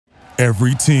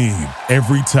Every team,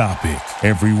 every topic,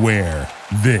 everywhere.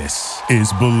 This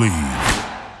is Believe.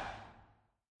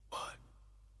 1,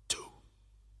 2,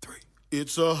 3.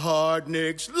 It's a Hard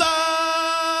Knicks Live.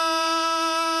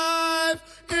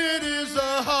 It is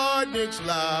a Hard Knicks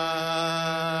Live.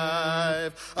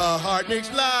 A Hard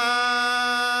Knicks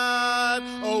Live.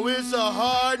 Oh, it's a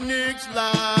Hard Knicks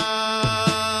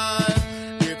Live.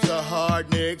 It's a Hard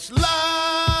Knicks Live.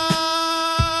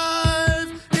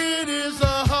 It is a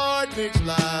Hard Knicks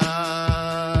Live.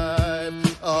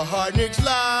 A Hard Knicks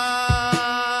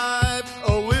Live.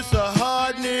 Oh, it's a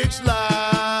Hard Knicks Live.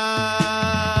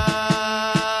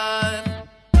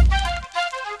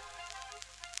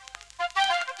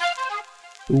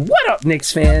 What up,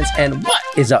 Knicks fans? And what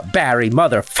is up, Barry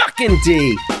motherfucking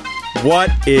D? What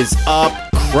is up,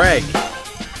 Craig?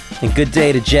 And good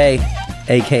day to Jay,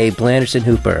 a.k.a. Blanderson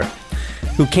Hooper,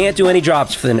 who can't do any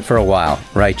drops for a while.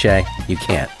 Right, Jay? You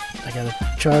can't. I gotta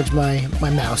charge my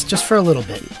mouse just for a little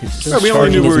bit. We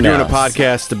only knew we were doing a mouse.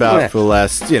 podcast about for the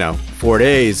last, 4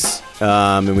 days,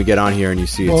 and we get on here and you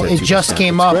see Well, it's it just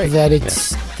came That's up great. that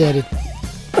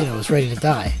it was ready to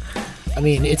die. I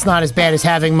mean, it's not as bad as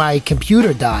having my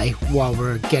computer die while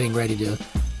we're getting ready to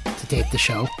tape the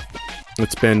show.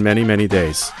 It's been many, many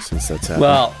days since that's happened.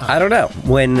 Well, I don't know.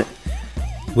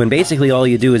 When basically all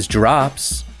you do is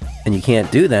drops and you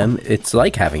can't do them, it's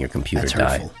like having your computer That's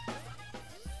die. hurtful.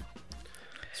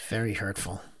 It's very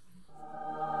hurtful.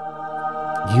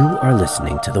 You are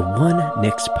listening to the One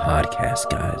Knicks podcast,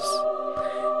 guys.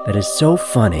 That is so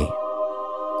funny.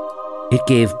 It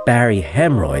gave Barry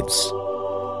hemorrhoids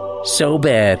so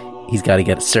bad he's got to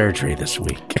get surgery this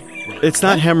week. It's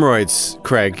not hemorrhoids,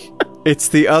 Craig. It's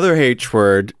the other H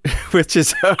word, which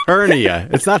is a hernia.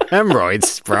 It's not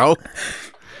hemorrhoids, bro.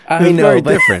 I It's know, very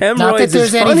but different. hemorrhoids Not that is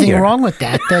there's anything funnier. wrong with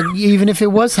that. That even if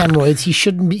it was hemorrhoids, he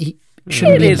shouldn't be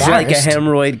It is like a embarrassed.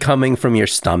 hemorrhoid coming from your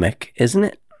stomach, isn't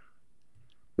it?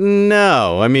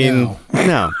 No, I mean,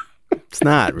 no. It's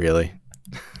not really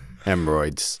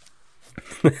hemorrhoids.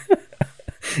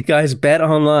 Guys, bet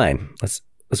online.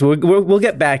 We'll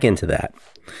get back into that.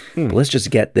 But let's just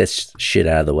get this shit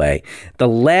out of the way. The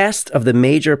last of the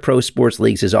major pro sports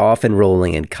leagues is off and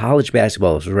rolling, and college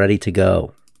basketball is ready to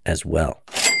go as well.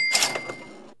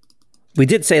 We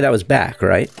did say that was back,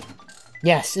 right?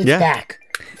 Yes, it's Yeah. back.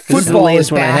 This is the Football latest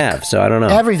is one I back. have, so I don't know.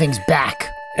 Everything's back.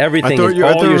 Everything, I thought is, we all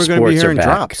were your going to be sports are hearing back.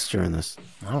 drops during this.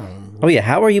 Oh yeah,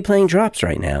 how are you playing drops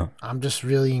right now? I'm just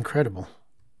really incredible.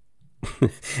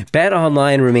 Bet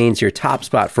Online remains your top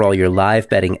spot for all your live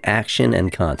betting action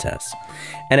and contests.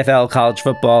 NFL, college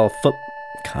football,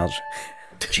 college.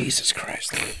 Jesus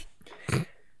Christ!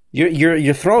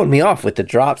 You're throwing me off with the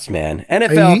drops, man.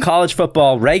 NFL, college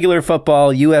football, regular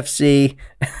football, UFC,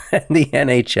 and the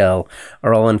NHL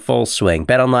are all in full swing.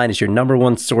 Bet Online is your number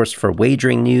one source for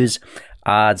wagering news,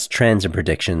 odds, trends, and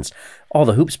predictions. All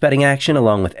the hoops betting action,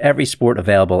 along with every sport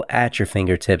available at your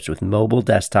fingertips with mobile,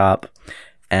 desktop,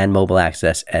 and mobile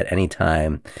access at any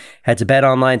time. Head to Bet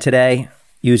Online today.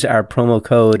 Use our promo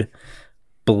code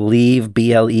BELIEVE,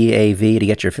 BLEAV, to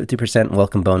get your 50%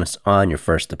 welcome bonus on your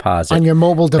first deposit. On your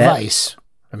mobile device,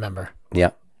 remember. Yeah.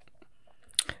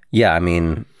 Yeah, I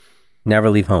mean, never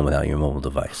leave home without your mobile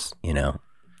device, you know.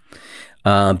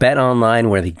 Bet Online,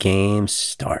 where the game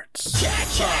starts.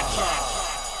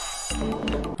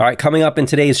 All right, coming up in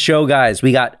today's show, guys,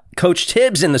 we got Coach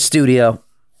Thibs in the studio,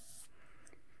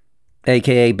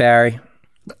 a.k.a. Barry.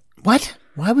 What?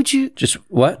 Why would you? Just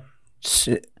what?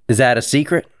 Is that a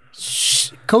secret?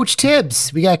 Coach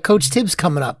Thibs. We got Coach Thibs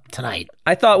coming up tonight.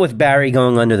 I thought with Barry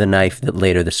going under the knife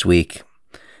later this week,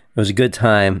 it was a good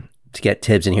time to get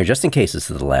Thibs in here, just in case this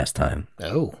is the last time.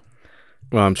 Oh.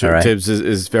 Well, I'm sure All right. Thibs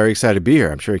is very excited to be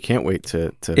here. I'm sure he can't wait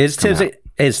to Is come out.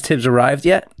 Thibs arrived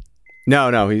yet?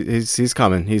 No, he's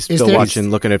coming. He's Is still there-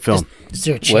 looking at film. Is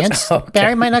there a chance Okay.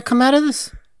 Barry might not come out of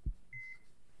this?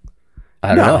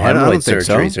 I don't No, know. I don't Hemorrhoid think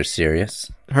so. surgeries are serious.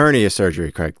 Hernia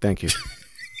surgery, Craig. Thank you.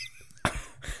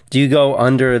 Do you go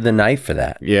under the knife for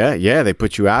that? Yeah. They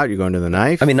put you out. You go under the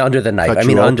knife. I mean, under the knife. Cut I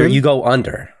mean, you under. open? You go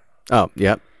under. Oh,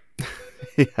 yep.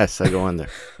 Yes, I go under.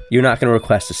 You're not going to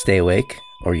request to stay awake,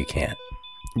 or you can't.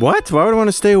 What? Why would I want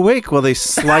to stay awake while they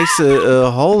slice a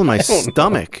hole in my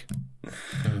stomach?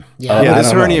 Yeah. Yeah, I this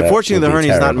don't know. hernia. That Fortunately, would the be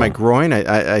hernia is not in my terrible. groin.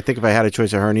 I think if I had a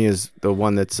choice, a hernia is the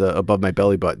one that's above my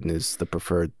belly button is the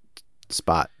preferred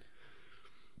spot.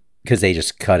 Because they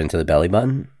just cut into the belly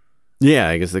button. Yeah,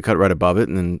 I guess they cut right above it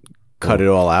and then cut it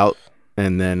all out,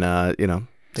 and then They gotta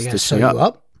stitch sew me you up.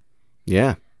 up.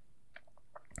 Yeah,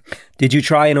 Did you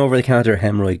try an over-the-counter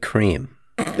hemorrhoid cream?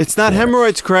 it's not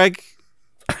hemorrhoids, Craig.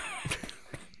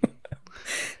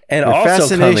 And Your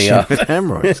also coming fascination up, with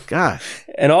hemorrhoids. God.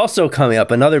 and also coming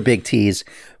up, another big tease.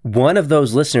 One of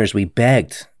those listeners we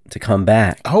begged to come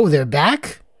back Oh, they're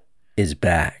back? is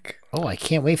back. Oh, I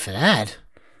can't wait for that.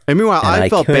 And meanwhile, And I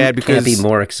felt bad because can't be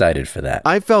more excited for that.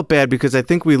 I felt bad because I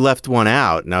think we left one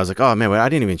out, and I was like, "Oh man, I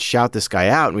didn't even shout this guy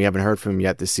out, and we haven't heard from him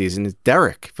yet this season." It's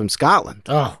Derek from Scotland.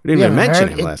 Oh, we didn't even mention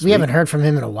heard, him last we week. haven't heard from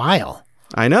him in a while.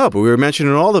 I know, but we were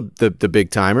mentioning all the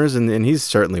big timers, and he's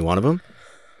certainly one of them.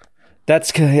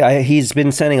 He's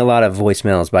been sending a lot of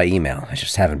voicemails by email. I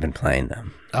just haven't been playing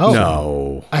them. Oh,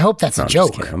 No, I hope that's No, a I'm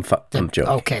just joke. kidding. I'm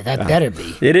joking. Okay, that better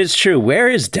be. It is true. Where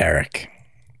is Derek?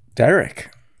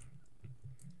 Derek.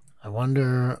 I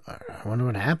wonder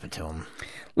what happened to him.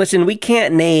 Listen, we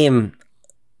can't name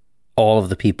all of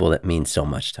the people that mean so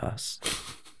much to us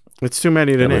it's too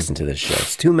many to that name. listen to this show.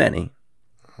 It's too many.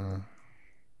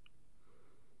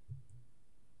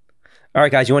 All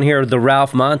right, guys, you want to hear the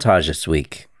Ralph montage this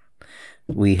week?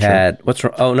 We had what's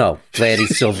wrong? Oh no,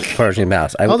 Blandy's still Persian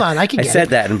mouse. Hold on, I can I get said it.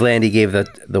 that, and Blandy gave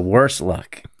the worst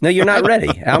look. No, you're not ready.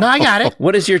 No, I got it.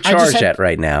 What is your I just charge had- at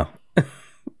right now?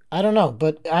 I don't know,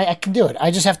 but I can do it.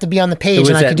 I just have to be on the page, was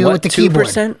and I at can do it with the 2%?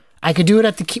 keyboard. I could do it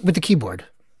with the keyboard,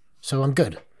 so I'm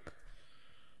good.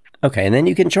 Okay, and then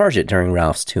you can charge it during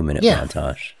Ralph's 2-minute Yeah.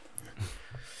 montage.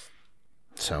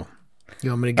 So, you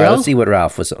want me to All go?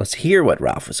 right, let's hear what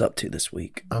Ralph was up to this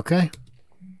week. Okay.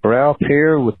 Ralph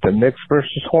here with the Knicks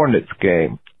versus Hornets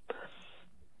game.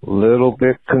 Little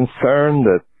bit concerned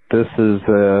that this is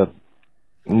a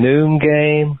noon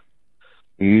game.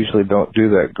 You usually don't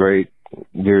do that great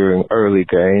during early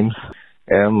games.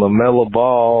 And LaMelo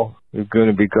Ball is going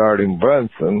to be guarding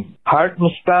Brunson.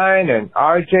 Hartenstein and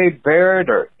R.J. Barrett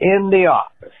are in the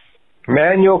office.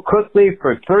 Manuel quickly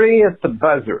for 3 at the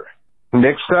buzzer.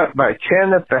 Knicks up by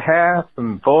 10 at the half,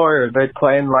 and boy, are they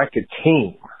playing like a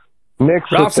team.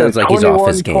 Knicks Ralph with sounds a like he's off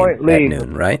his game 21-point at lead.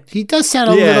 noon, right? He does sound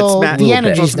a Yeah, little. it's The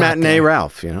energy's it's not matinee there.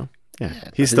 Ralph. Yeah,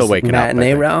 he's still waking up. I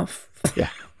Matinee think. Ralph? Yeah.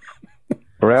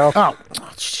 Ralph, Oh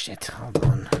shit! Hold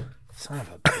on. Son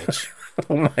of a bitch.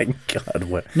 Oh my God!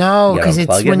 What? No, You because gotta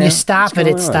it's unplug it when now? you stop What's it, going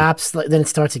it on? stops. Then it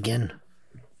starts again.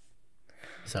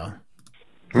 So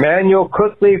Manuel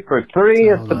quickly for 3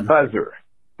 at Hold the on. buzzer.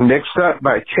 Knicks up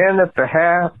by 10 at the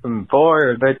half, and boy,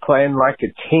 are they playing like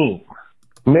a team.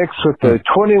 Knicks with a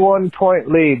 21-point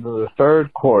lead in the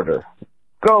third quarter.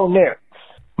 Go Knicks!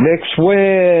 Knicks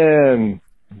win!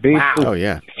 Beat the Oh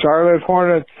yeah. Charlotte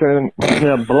Hornets in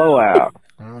a blowout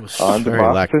on the Very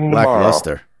Boston tomorrow.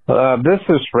 lackluster. This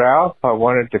is Ralph. I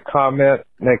wanted to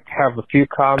have a few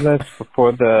comments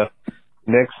before the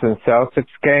Knicks and Celtics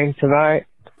game tonight.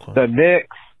 The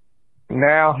Knicks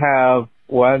now have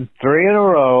won 3 in a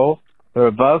row. They're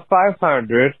above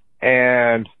 500,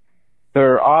 and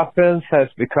their offense has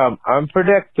become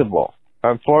unpredictable.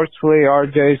 Unfortunately,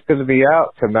 RJ's going to be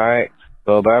out tonight,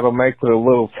 so that'll make it a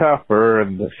little tougher,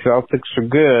 and the Celtics are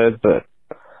good, but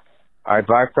I'd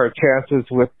like our chances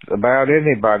with about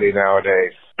anybody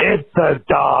nowadays. It's a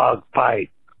dog fight.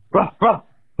 Ruff, ruff.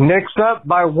 Knicks up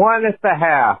by 1 at the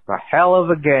half. A hell of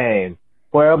a game.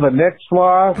 Well, the Knicks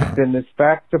lost, and it's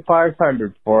back to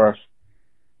 500 for us.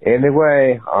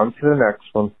 Anyway, on to the next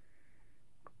one.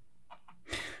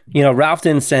 You know, Ralph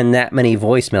didn't send that many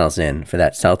voicemails in for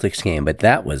that Celtics game, but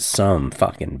that was some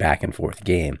fucking back and forth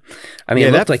game. I mean, Yeah,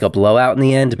 it looked that- like a blowout in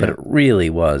the end, but it really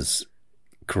was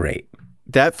great.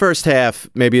 That first half,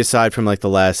 maybe aside from like the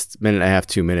last minute and a half,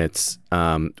 2 minutes,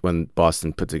 when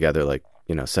Boston put together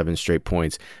 7 straight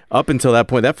points, up until that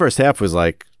point, that first half was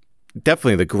like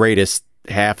definitely the greatest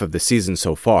half of the season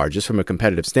so far, just from a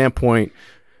competitive standpoint.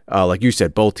 Like you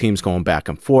said, both teams going back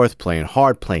and forth, playing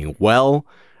hard, playing well.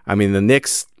 I mean, the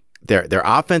Knicks, their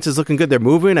offense is looking good. They're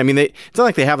moving. I mean, it's not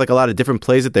like they have like a lot of different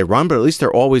plays that they run, but at least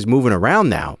they're always moving around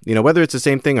now. You know, whether it's the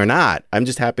same thing or not, I'm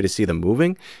just happy to see them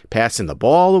moving, passing the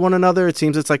ball to one another. It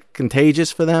seems it's like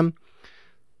contagious for them.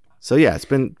 So yeah, it's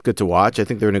been good to watch. I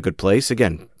think they're in a good place.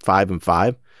 Again,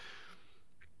 5-5.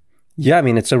 Yeah, I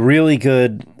mean, it's a really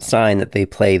good sign that they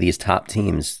play these top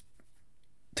teams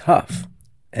tough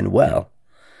and well.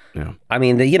 Yeah. I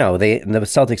mean, the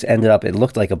Celtics ended up, it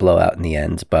looked like a blowout in the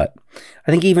end, but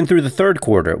I think even through the third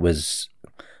quarter,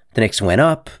 the Knicks went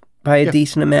up by a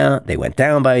decent amount. They went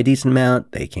down by a decent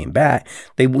amount. They came back.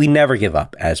 We never give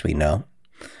up, as we know.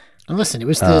 and listen, it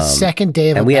was the second day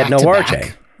of and a we had no back-to-back.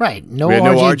 RJ. Right? No We had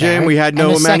no RJ, Barrett, and we had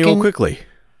no the Emmanuel second- Quickly.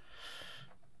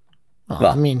 Well,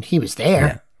 I mean, he was there.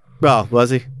 Yeah. Well, was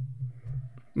he?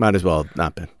 Might as well have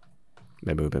not been.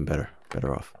 Maybe we've been better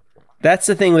off. That's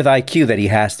the thing with IQ that he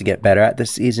has to get better at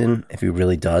this season if he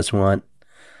really does want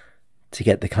to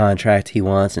get the contract he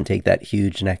wants and take that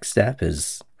huge next step.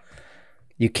 Is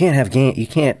you can't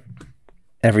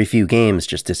every few games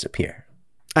just disappear.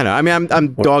 I know. I mean,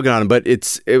 I'm dogging on him, but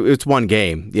it's one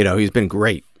game. You know, he's been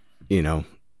great. You know,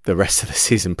 the rest of the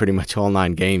season, pretty much all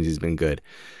 9 games, he's been good.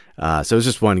 So it was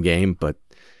just one game, but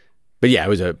yeah, it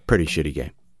was a pretty shitty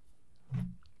game.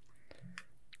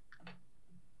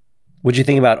 What'd you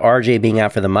think about RJ being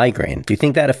out for the migraine? Do you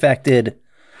think that affected?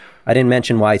 I didn't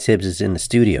mention why Thibs is in the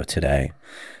studio today,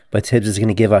 but Thibs is going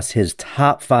to give us his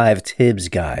top 5 Thibs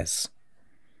guys.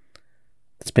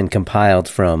 It's been compiled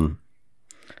from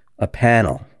a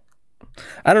panel.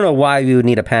 I don't know why we would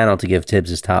need a panel to give Thibs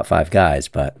his top 5 guys,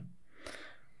 but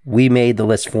we made the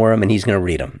list for him, and he's going to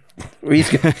read them. He's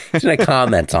going to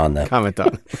comment on them. Comment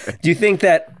on. Do you think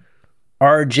that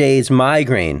RJ's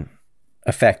migraine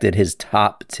affected his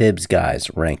top Thibs guys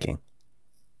ranking?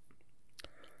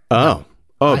 Oh,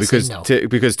 I because say no.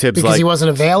 because Thibs Because he wasn't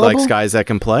available? likes guys that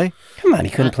can play. Come on,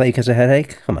 he couldn't play because of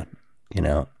headache. Come on, you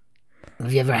know.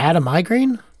 Have you ever had a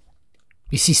migraine?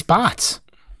 You see spots.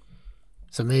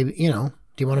 So maybe, do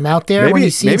you want him out there when you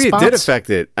see spots? Maybe it did affect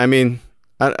it. I mean,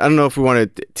 I don't know if we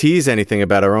want to tease anything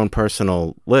about our own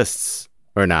personal lists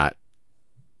or not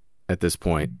at this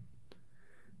point.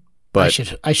 But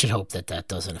I should hope that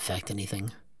doesn't affect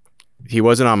anything. He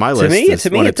wasn't on my To list. me, as to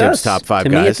me one it of Tibbs' does. top 5 to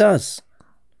guys. me, it does.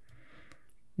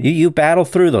 You battle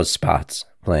through those spots,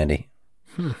 Blandy.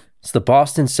 It's the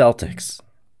Boston Celtics.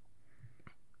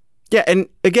 Yeah, and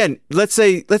again, let's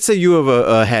say you have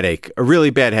a headache, a really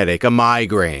bad headache, a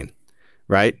migraine,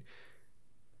 right?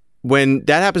 When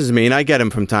that happens to me, and I get them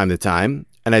from time to time,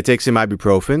 and I take some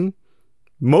ibuprofen,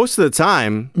 most of the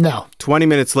time, No. 20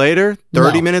 minutes later,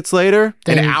 30 No. minutes later,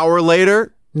 Then- an hour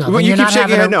later. No, Well, then you you're keep not shaking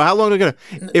your having head. a- No, how long are gonna?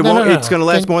 It No, won't. no, It's gonna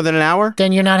last more than an hour.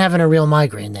 Then you're not having a real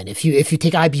migraine then. If you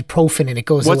take ibuprofen and it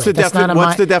goes What's away. the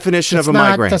what's the definition of a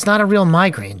migraine? That's not a real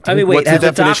migraine. Dude. I mean, wait, What's the has the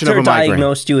definition of doctor a migraine?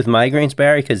 diagnosed you with migraines,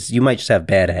 Barry? Because you might just have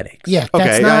bad headaches. Yeah, that's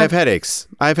Okay, not. I have headaches.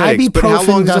 But how Ibuprofen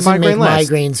long does a doesn't migraine make last?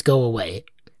 migraines go away.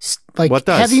 Like What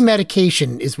does? heavy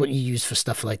medication is what you use for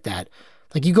stuff like that.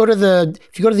 Like if you go to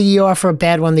the ER for a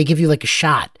bad one, they give you like a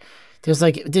shot.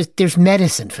 There's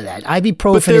medicine for that.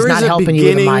 Ibuprofen there is is not a helping you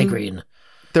with a beginning- migraine.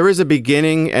 There is a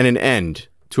beginning and an end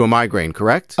to a migraine,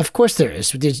 correct? Of course there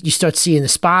is. You start seeing the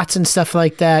spots and stuff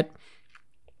like that.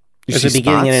 You There's a see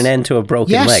beginning and spots? an end to a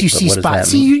broken Yes, leg. you but see what does spots. that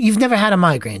See, mean? you've never had a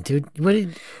migraine, dude. I Yeah,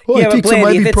 but take some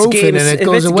Blandy, if it's ibuprofen game, and it if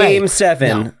goes it's away. game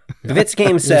 7, No. if it's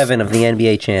game 7 of the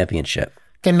NBA championship,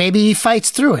 Then maybe he fights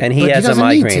through it. and he but has a doesn't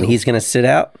need migraine, to. he's going to sit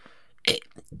out.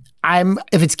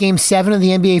 If it's game 7 of the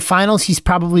NBA finals, he's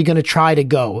probably going to try to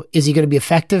go. Is he going to be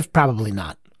effective? Probably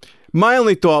not. My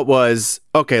only thought was,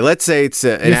 okay, let's say it's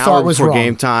an Your hour thought was before wrong.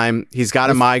 game time. He's got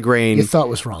a migraine. Your thought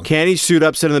was wrong. Can he suit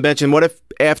up, sit on the bench? And what if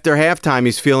after halftime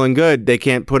he's feeling good, they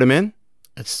can't put him in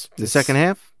the second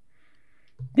half?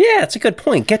 Yeah, it's a good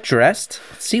point. Get dressed.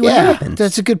 See what Yeah, happens.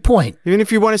 that's a good point. Even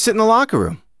if you want to sit in the locker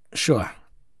room. Sure.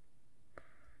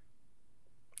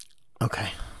 Okay.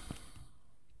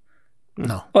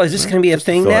 No. Well, is this going to be a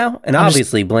thing thought. now? And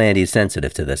obviously, Blandy's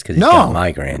sensitive to this because he's No. got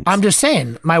migraines. I'm just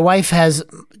saying, my wife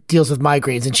deals with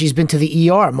migraines, and she's been to the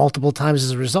ER multiple times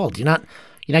as a result. You're not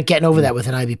getting over that with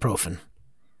an ibuprofen.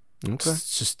 Okay.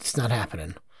 It's not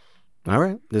happening. All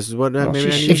right. This is what maybe I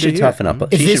she need should to hear. toughen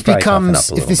up. If She this should probably toughen up becomes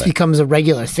a little bit. becomes a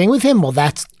regular thing with him, well,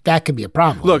 that could be a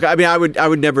problem. Look, I mean, I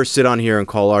would never sit on here and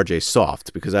call RJ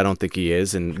soft because I don't think he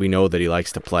is, and we know that he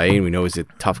likes to play, and we know he's a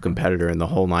tough competitor in the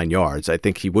whole 9 yards. I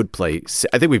think he would play.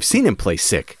 I think we've seen him play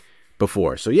sick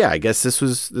before, so yeah, I guess this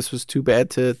was too bad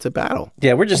to battle.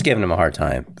 Yeah, we're just giving him a hard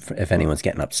time if anyone's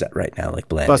getting upset right now, like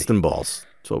Blandy. Busting balls.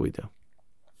 That's what we do.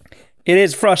 It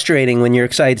is frustrating when you're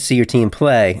excited to see your team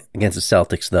play against the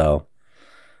Celtics, though,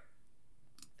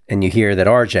 and you hear that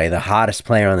RJ, the hottest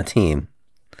player on the team,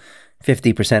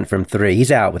 50% from 3,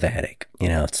 he's out with a headache. It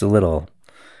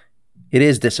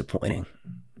is disappointing.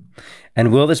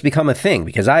 And will this become a thing?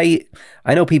 Because I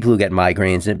know people who get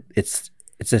migraines, and it's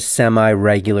a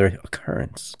semi-regular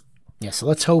occurrence. Yeah, so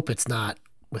let's hope it's not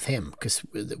with him, because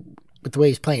with the way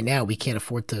he's playing now, we can't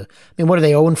afford to. I mean, what are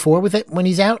they 0-4 with it when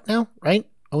he's out now? Right,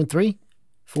 0-3,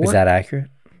 4. Is that accurate?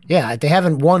 Yeah, they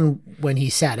haven't won when he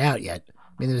sat out yet.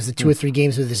 I mean, there's the 2 or 3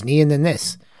 games with his knee, and then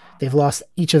this. They've lost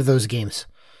each of those games.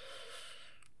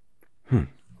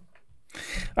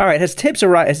 All right, has Thibs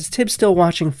arrived? Is Thibs still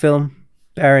watching film?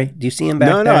 Barry, do you see him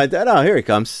back there? No, here he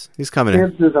comes. He's coming in.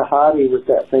 Thibs is a hottie with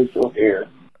that facial hair.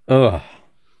 Ugh.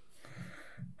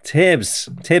 Thibs,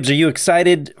 are you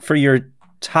excited for your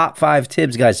top 5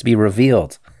 Thibs guys to be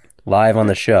revealed live on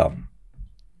the show?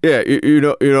 Yeah, you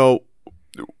know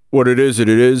what it is. It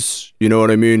is. You know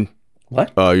what I mean.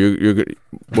 What? You're good.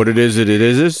 What it is. It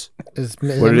is. What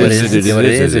it What is. is it?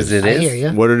 Is it I hear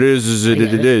you. What it is. It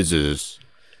is.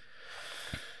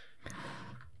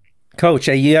 Coach,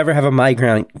 you ever have a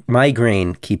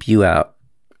migraine keep you out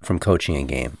from coaching a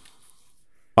game?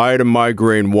 I had a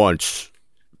migraine once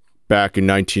back in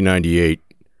 1998,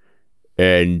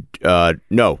 and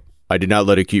no, I did not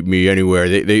let it keep me anywhere.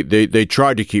 They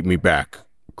tried to keep me back,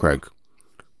 Craig,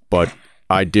 but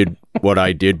I did what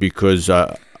I did because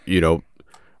I'm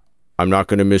not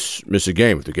going to miss a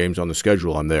game. If the game's on the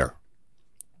schedule, I'm there.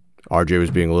 RJ was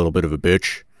being a little bit of a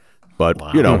bitch, but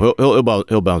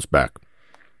he'll bounce back.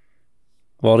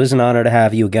 Well, it is an honor to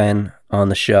have you again on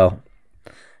the show.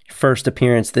 Your first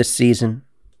appearance this season.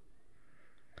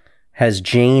 Has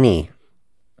Janie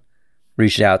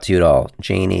reached out to you at all?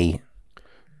 Janie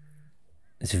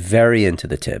is very into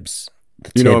the Thibs.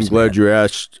 I'm glad you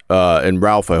asked. And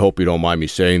Ralph, I hope you don't mind me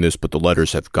saying this, but the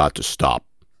letters have got to stop.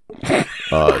 It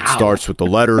starts with the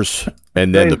letters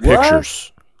and then the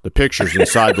pictures. The pictures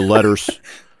inside the letters.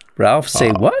 Ralph,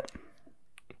 say what?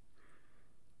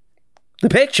 The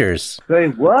pictures. Say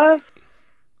what?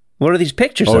 What are these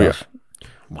pictures of? Yeah.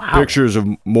 Wow. Pictures of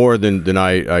more than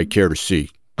I care to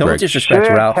see. Don't Greg. Disrespect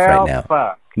Ralph right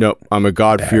now. No, I'm a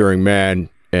God-fearing man,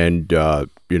 and those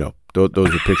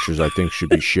are pictures I think should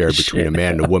be shared between a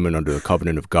man and a woman under the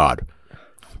covenant of God.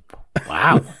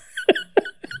 Wow.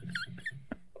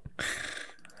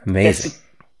 Amazing. That's a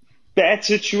bad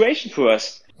situation for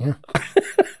us. Yeah.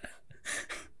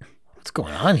 What's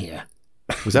going on here?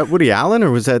 Was that Woody Allen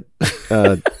or was that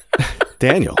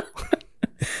Daniel?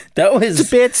 That was a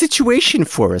bad situation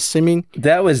for us. I mean,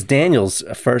 that was Daniel's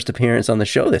first appearance on the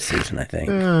show this season, I think.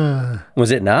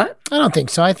 Was it not? I don't think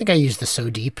so. I think I used the So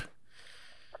Deep.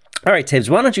 All right, Thibs,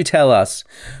 why don't you tell us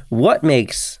what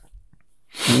makes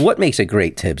a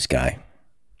great Thibs guy?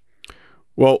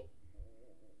 Well,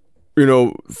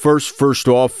 first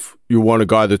off, you want a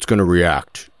guy that's going to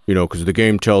react, because the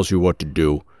game tells you what to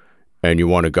do, and you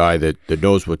want a guy that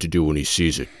knows what to do when he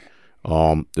sees it.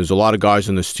 There's a lot of guys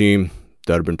on this team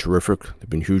that have been terrific. They've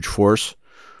been huge for us.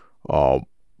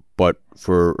 But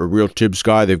for a real Thibs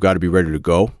guy, they've got to be ready to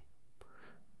go.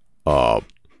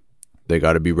 They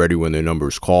got to be ready when their number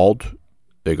is called.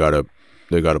 They got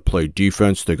to play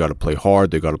defense. They got to play hard.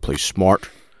 They got to play smart.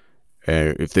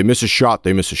 And if they miss a shot,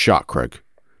 they miss a shot, Craig.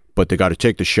 But they got to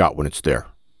take the shot when it's there.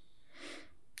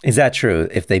 Is that true?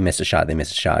 If they miss a shot, they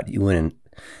miss a shot. You wouldn't.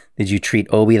 Did you treat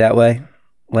Obi that way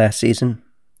last season?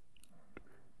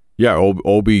 Yeah,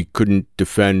 Obi couldn't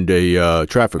defend a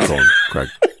traffic cone, Craig.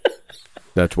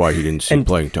 That's why he didn't see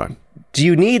playing time. Do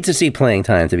you need to see playing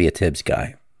time to be a Thibs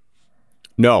guy?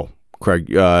 No, Craig.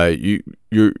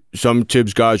 Some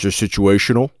Thibs guys are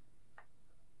situational,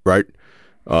 right?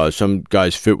 Some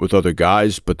guys fit with other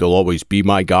guys, but they'll always be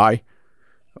my guy.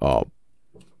 So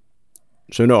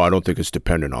no, I don't think it's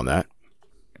dependent on that.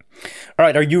 All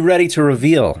right, are you ready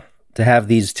to have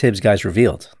these Thibs guys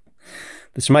revealed?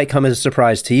 This might come as a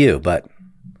surprise to you, but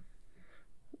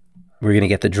we're going to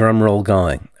get the drum roll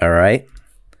going, all right?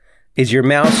 Is your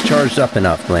mouse charged up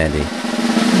enough, Blandy?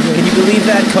 Can you believe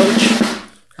that, Coach?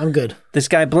 I'm good. This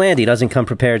guy, Blandy, doesn't come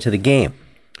prepared to the game.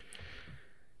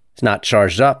 He's not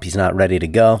charged up. He's not ready to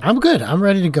go. I'm good. I'm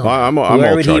ready to go. I'm Where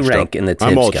all would he rank up. in the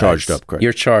Thibs I'm all guys? charged up, Craig.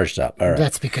 You're charged up, all right.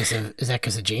 That's because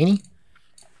of Janie?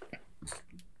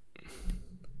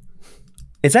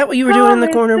 Is that what you were doing in the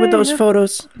corner with those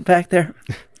photos back there?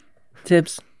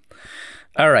 Thibs?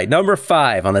 All right, number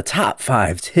 5 on the top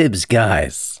 5 Thibs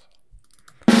guys.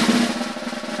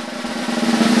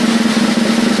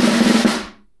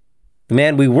 The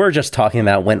man we were just talking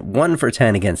about went 1 for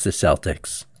 10 against the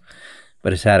Celtics,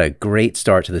 but has had a great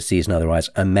start to the season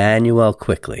otherwise. Emmanuel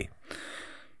Quickley.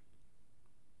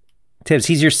 Thibs,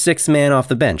 he's your 6th man off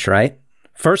the bench, right?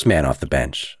 First man off the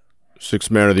bench.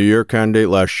 6th man of the year candidate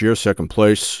last year, 2nd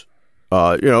place.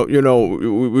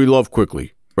 We love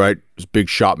Quickley, right? He's a big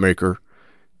shot maker,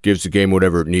 gives the game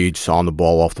whatever it needs, on the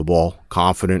ball, off the ball,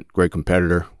 confident, great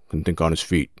competitor, can think on his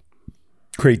feet.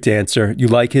 Great dancer. You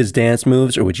like his dance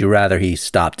moves, or would you rather he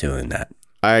stop doing that?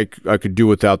 I could do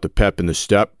without the pep in the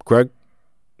step, Craig.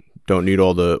 Don't need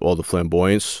all the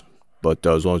flamboyance, but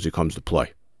as long as he comes to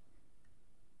play.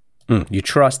 You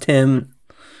trust him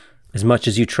as much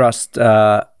as you trust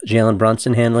Jalen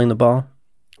Brunson handling the ball?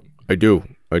 I do,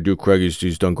 Craig.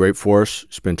 He's done great for us.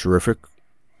 It's been terrific,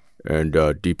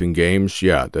 and deep in games.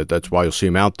 Yeah, that's why you'll see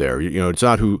him out there. It's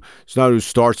not who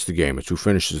starts the game; it's who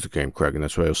finishes the game, Craig, and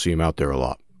that's why you'll see him out there a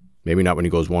lot. Maybe not when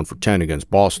he goes 1 for 10 against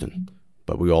Boston,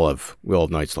 but we all have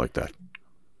nights like that.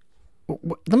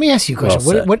 Let me ask you a question.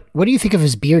 Well what do you think of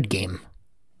his beard game?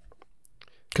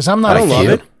 Because I'm not. I don't love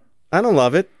it. I don't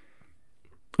love it.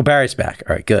 Well, Barry's back.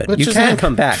 All right, good. Let's you just can have-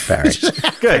 come back, Barry.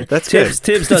 Good. That's good.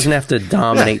 Tibbs doesn't have to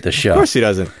dominate the show. Of course he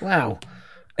doesn't. Wow.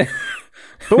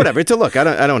 But whatever, it's a look. I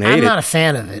don't hate I'm it. not a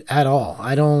fan of it at all.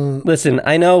 I don't. Listen,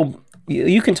 I know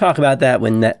you can talk about that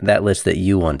when that list that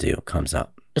you want to do comes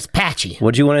up. It's patchy.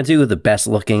 What do you want to do with the best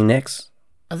looking Knicks?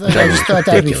 I just thought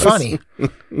that'd be funny. I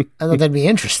thought that'd be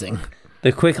interesting.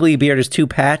 The Quickly beard is too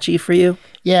patchy for you?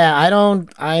 Yeah, I don't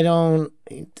know.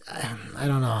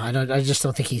 I just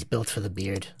don't think he's built for the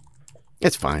beard.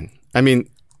 It's fine. I mean,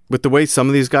 with the way some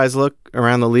of these guys look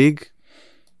around the league,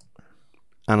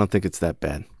 I don't think it's that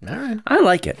bad. All right. I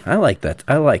like it. I like that.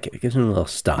 I like it. It gives him a little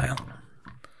style.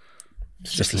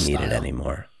 It's just he need it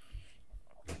anymore.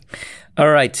 All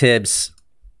right, Thibs.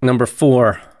 Number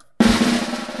 4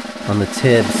 on the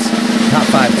Thibs. Top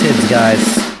 5 Thibs,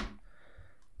 guys.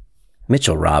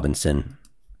 Mitchell Robinson.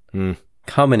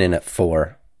 Coming in at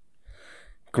 4.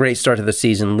 Great start to the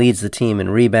season. Leads the team in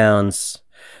rebounds.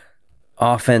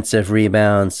 Offensive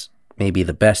rebounds. Maybe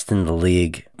the best in the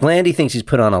league. Blandy thinks he's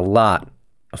put on a lot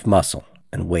of muscle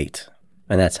and weight,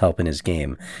 and that's helping his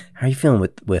game. How are you feeling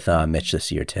with Mitch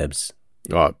this year, Thibs?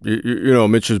 You know,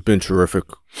 Mitch has been terrific.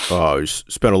 He's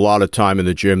spent a lot of time in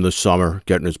the gym this summer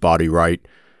getting his body right.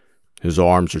 His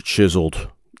arms are chiseled.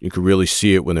 You can really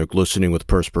see it when they're glistening with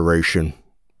perspiration.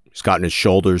 He's gotten his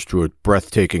shoulders to a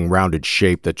breathtaking rounded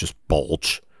shape that just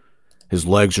bulge. His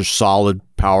legs are solid,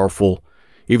 powerful.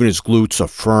 Even his glutes are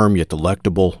firm yet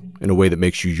delectable in a way that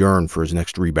makes you yearn for his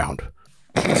next rebound.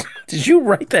 Did you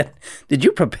write that? Did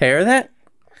you prepare that?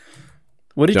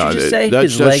 What did you just say?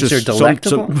 His legs are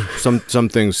delectable? Some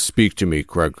things speak to me,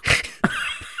 Craig.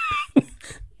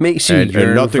 Makes you yearn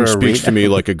and nothing for a speaks to me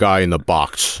like a guy in the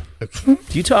box. Do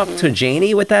you talk to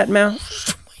Janie with that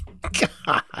mouth?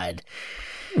 God.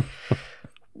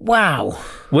 Wow.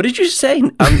 What did you say?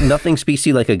 Nothing speaks to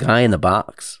you like a guy in the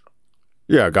box.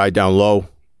 Yeah, a guy down low,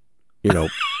 you know,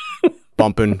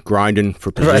 bumping, grinding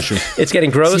for position. Right. It's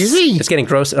getting gross. Excuse me? It's getting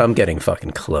gross. I'm getting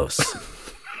fucking close.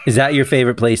 Is that your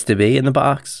favorite place to be, in the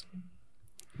box?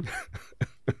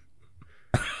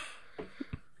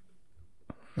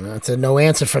 That's a no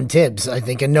answer from Thibs. I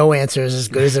think a no answer is as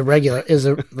good as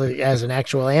as an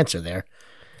actual answer there.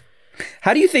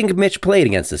 How do you think Mitch played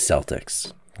against the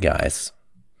Celtics, guys?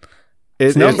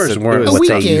 His numbers weren't what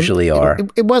they usually are.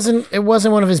 It wasn't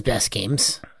one of his best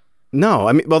games. No,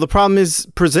 I mean, well, the problem is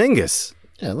Porzingis.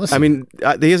 Yeah, listen. I mean,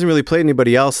 he hasn't really played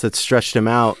anybody else that's stretched him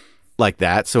out like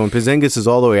that. So when Porzingis is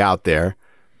all the way out there,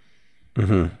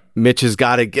 Mitch has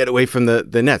got to get away from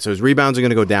the net. So his rebounds are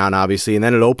going to go down, obviously, and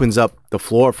then it opens up the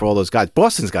floor for all those guys.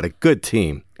 Boston's got a good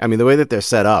team. I mean, the way that they're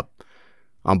set up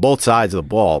on both sides of the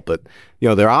ball, but you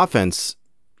know, their offense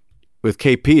with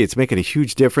KP, it's making a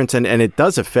huge difference, and it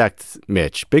does affect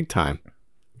Mitch big time.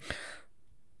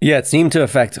 Yeah, it seemed to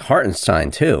affect Hartenstein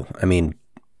too. I mean,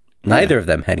 neither of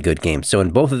them had good games. So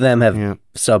when both of them have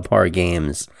subpar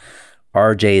games,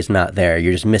 RJ's not there.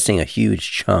 You're just missing a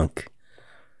huge chunk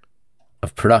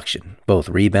of production, both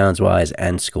rebounds-wise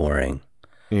and scoring.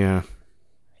 Yeah.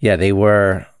 Yeah, they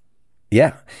were...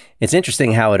 Yeah, it's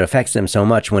interesting how it affects them so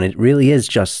much when it really is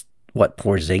just,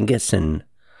 Porzingis and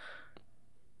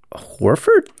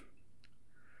Horford?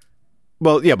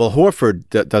 Well, yeah, but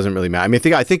Horford doesn't really matter. I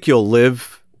mean, I think you'll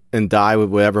live and die with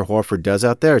whatever Horford does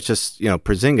out there. It's just, you know,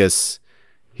 Porzingis,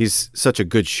 he's such a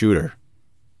good shooter,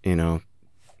 you know,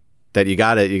 that you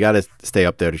gotta stay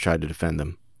up there to try to defend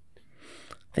him.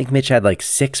 I think Mitch had like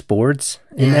 6 boards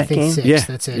in that game. 6, yeah,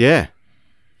 that's it. Yeah.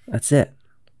 That's it.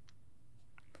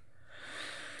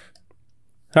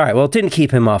 All right, well, it didn't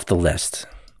keep him off the list.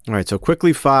 All right, so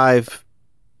quickly 5,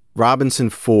 Robinson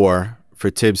 4 for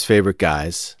Thibs' favorite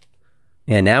guys.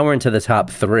 Yeah, now we're into the top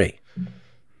 3.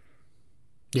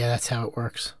 Yeah, that's how it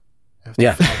works.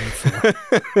 Yeah.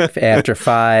 5 and 4. After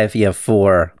 5, you have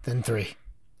 4. Then 3.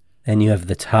 And you have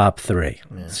the top 3.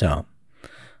 Yeah. So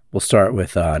we'll start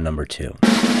with number 2.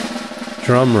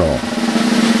 Drum roll.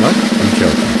 What? I'm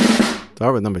joking.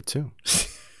 Start with number 2.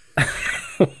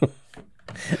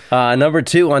 Number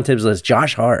 2 on Thibs' list,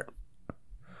 Josh Hart.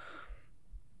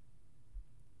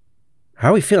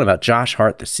 How are we feeling about Josh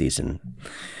Hart this season?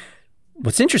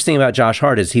 What's interesting about Josh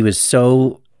Hart is he was, I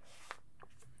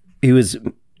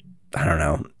don't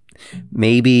know,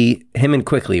 maybe him and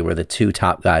Quickly were the 2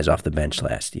 top guys off the bench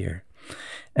last year.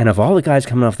 And of all the guys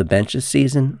coming off the bench this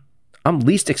season, I'm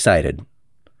least excited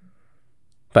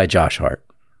by Josh Hart.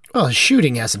 Well, his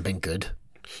shooting hasn't been good.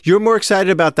 You're more excited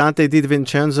about Dante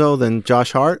DiVincenzo than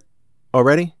Josh Hart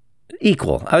already?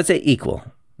 Equal. I would say equal.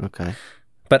 Okay.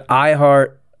 But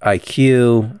iHeart,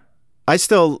 IQ. I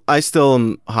still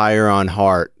am higher on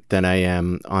Hart than I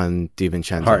am on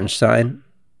DiVincenzo. Hartenstein.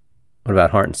 What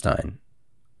about Hartenstein?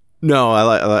 No, I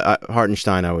like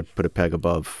Hartenstein. I would put a peg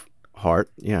above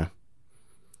Hart. Yeah.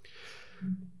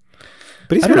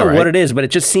 But he's I don't been know all what right. it is, but it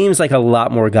just seems like a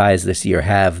lot more guys this year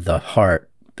have the heart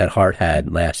that Hart had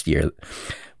last year,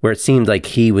 where it seemed like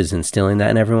he was instilling that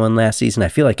in everyone last season. I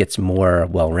feel like it's more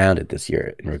well-rounded this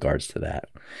year in regards to that.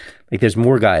 Like there's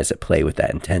more guys that play with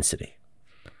that intensity.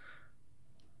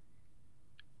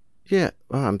 Yeah,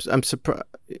 well, I'm surprised.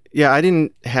 Yeah, I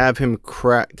didn't have him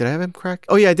crack. Did I have him crack?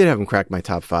 Oh, yeah, I did have him crack my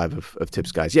top 5 of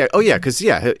Thibs guys. Yeah, because,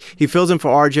 he fills in for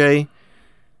RJ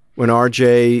when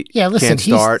RJ can't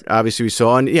start. Obviously, we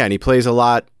saw. And he plays a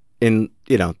lot in,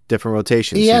 different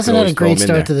rotations. He so hasn't had a great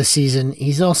start to the the season.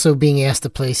 He's also being asked to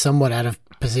play somewhat out of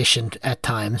position at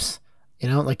times.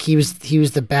 Like he was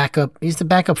the backup. He's the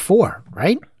backup 4,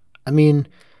 right? I mean,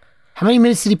 how many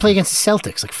minutes did he play against the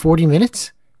Celtics? Like 40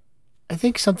 minutes? I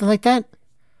think something like that.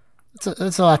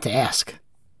 That's a lot to ask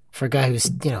for a guy who's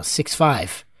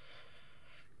 6'5".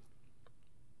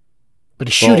 But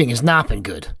his shooting has not been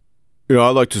good. I'd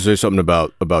like to say something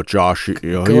about Josh. He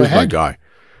Go is ahead. my guy,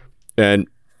 and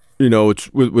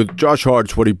it's with Josh Hart.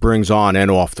 It's what he brings on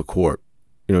and off the court.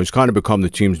 He's kind of become the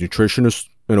team's nutritionist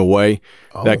in a way.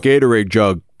 Oh. That Gatorade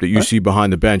jug that you see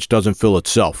behind the bench doesn't fill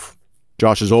itself.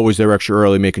 Josh is always there extra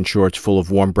early, making sure it's full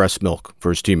of warm breast milk for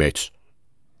his teammates.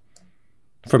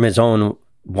 From his own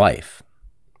wife.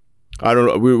 I don't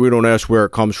know. We don't ask where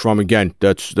it comes from. Again,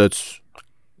 that's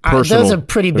personal those are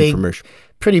pretty information.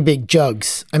 big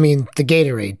jugs. I mean, the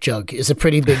Gatorade jug is a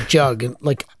pretty big jug, and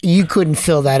like you couldn't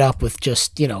fill that up with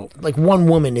just like one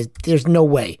woman. There's no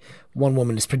way one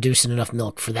woman is producing enough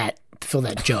milk for that to fill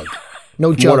that jug.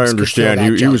 No jugs. From what I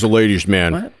understand, he was a ladies'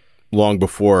 man What? long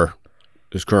before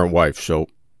his current wife. So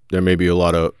there may be a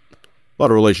lot of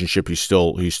relationship he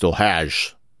still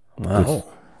has. Wow.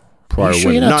 Prior Are you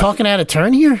sure you're women. not talking out of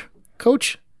turn here,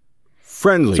 Coach?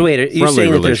 Friendly. So wait, are you friendly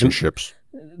saying that there's relationships.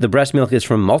 The breast milk is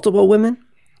from multiple women?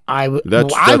 I would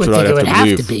That's think what I'd it would have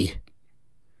to believe. be.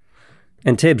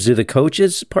 And Thibs, do the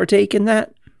coaches partake in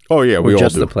that? Oh yeah, we Or all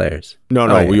just do. the players? No,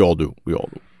 Oh, yeah. we all do. We all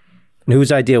do. And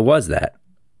whose idea was that?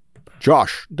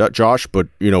 Josh, but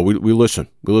we listen.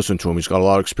 We listen to him. He's got a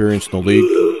lot of experience in the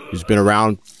league. He's been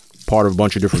around, part of a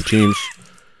bunch of different teams.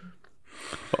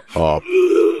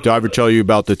 Did I ever tell you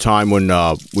about the time when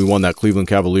we won that Cleveland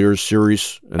Cavaliers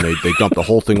series and they dumped the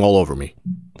whole thing all over me?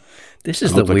 This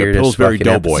is I the looked like a weirdest Pillsbury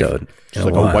fucking doughboy. episode. Just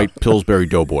like a white Pillsbury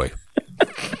doughboy.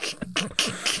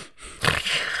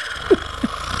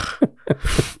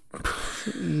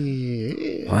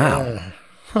 Wow.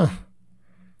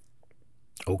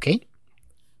 Okay.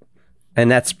 And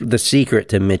that's the secret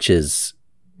to Mitch's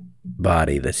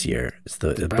body this year. It's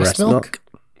the breast milk.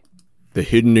 The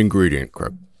hidden ingredient,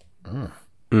 Craig. Well,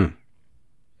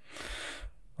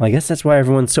 I guess that's why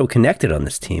everyone's so connected on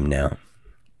this team now.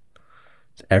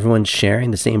 Everyone's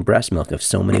sharing the same breast milk of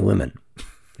so many women.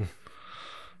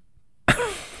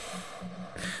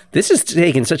 This is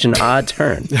taking such an odd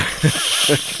turn.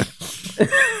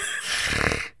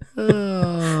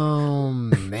 Oh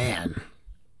man.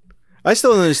 I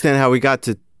still don't understand how we got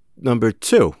to number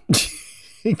 2.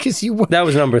 Because you That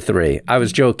was number 3. I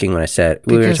was joking when I said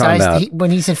we were because talking about.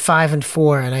 when he said 5 and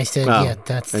 4, and I said, Oh, yeah,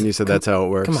 that's. and you said that's how it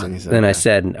works. Come on. And you said, Then I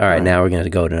said, all right, now we're going to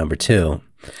go to number 2. All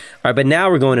right, but now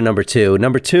we're going to number 2.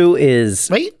 Number 2 is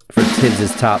Wait. for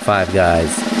Thibs' top 5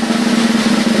 guys.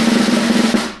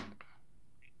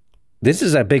 This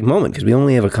is a big moment because we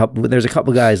only have there's a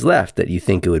couple guys left that you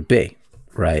think it would be,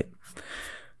 right?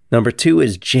 Number 2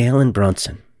 is Jalen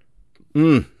Brunson.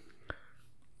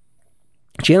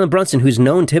 Jalen Brunson, who's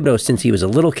known Thibodeau since he was a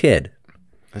little kid,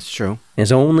 that's true.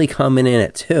 is only coming in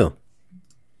at 2.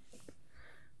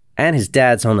 And his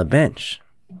dad's on the bench.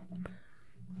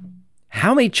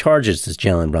 How many charges does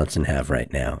Jalen Brunson have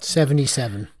right now?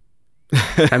 77.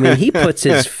 I mean, he puts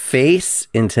his face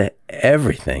into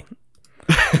everything.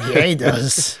 Yeah, he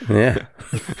does. Yeah.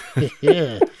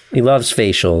 Yeah. He loves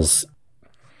facials.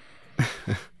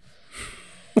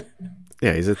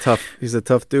 Yeah, he's a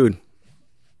tough dude.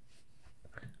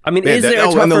 I mean, Man, is there a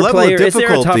and the tougher level of player? Is there a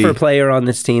difficulty- tougher player on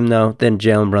this team though than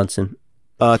Jalen Brunson?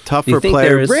 Tougher think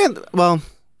player. there is- Well,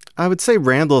 I would say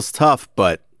Randall's tough,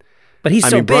 but But he's I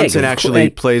so mean big. Brunson actually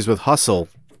Like, plays with hustle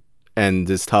and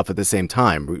is tough at the same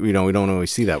time. We don't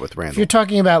always see that with If Randall. you're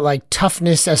talking about like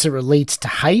toughness as it relates to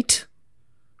height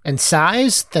and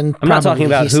size, then I'm not talking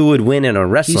about he's, who would win in a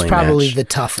wrestling he's probably match. the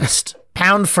toughest.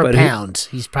 Pound for But who- pound,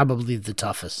 he's probably the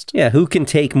toughest. Yeah, who can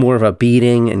take more of a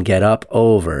beating and get up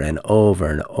over and over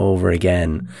and over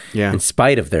again Yeah. in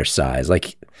spite of their size?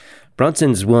 Like,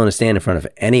 Brunson's willing to stand in front of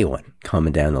anyone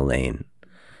coming down the lane.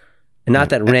 And not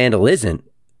that Randall isn't,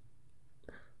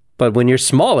 but when you're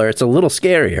smaller, it's a little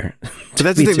scarier. But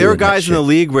that's the thing. There are guys in the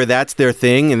league where that's their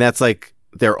thing, and that's like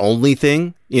their only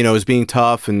thing, is being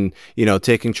tough and,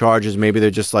 taking charges. Maybe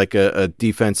they're just like a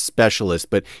defense specialist,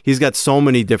 but he's got so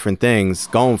many different things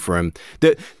going for him.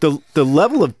 The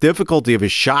level of difficulty of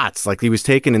his shots, like he was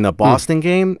taking in the Boston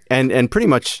game and pretty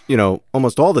much,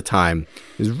 almost all the time,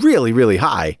 is really, really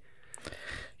high.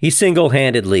 He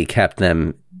single-handedly kept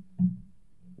them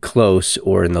close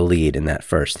or in the lead in that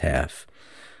first half.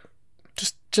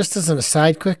 Just as an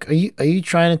aside, quick, are you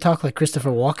trying to talk like Christopher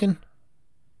Walken?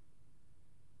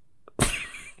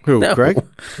 Who, No. Greg?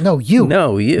 No, you.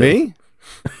 No, you. Me?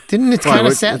 Didn't it kind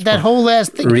of set that whole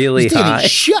last thing? Really He was high? taking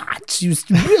shots. He was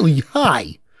really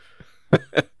high.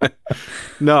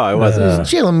 No, I wasn't.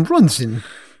 Jalen Brunson.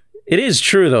 It is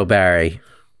true, though, Barry.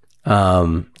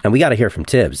 And we got to hear from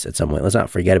Thibs at some point. Let's not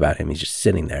forget about him. He's just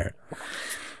sitting there.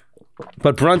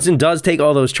 But Brunson does take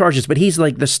all those charges, but he's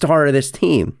like the star of this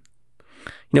team.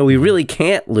 We really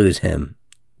can't lose him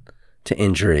to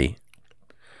injury.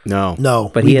 No.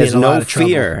 But we'd he be has in a lot no of trouble.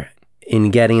 fear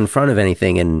in getting in front of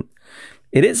anything. And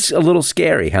it is a little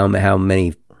scary how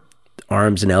many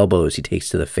arms and elbows he takes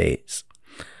to the face.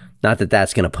 Not that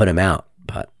that's going to put him out,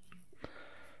 but...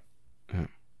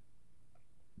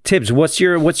 Thibs, what's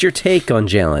your take on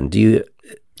Jalen? Do you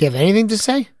have anything to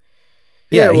say?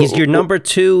 Yeah, he's your number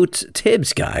two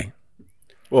Thibs guy.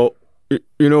 Well,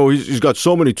 he's got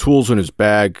so many tools in his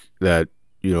bag that,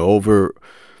 over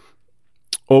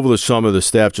the summer, the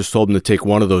staff just told him to take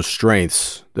one of those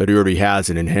strengths that he already has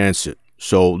and enhance it.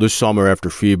 So this summer after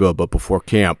FIBA, but before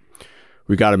camp,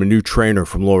 we got him a new trainer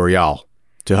from L'Oreal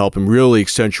to help him really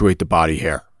accentuate the body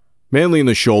hair, mainly in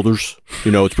the shoulders.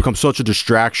 It's become such a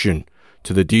distraction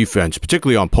to the defense,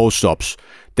 particularly on post-ups,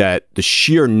 that the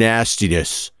sheer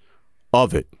nastiness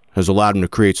of it has allowed him to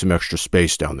create some extra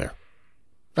space down there.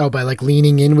 Oh, by like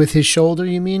leaning in with his shoulder,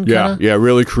 you mean? Yeah,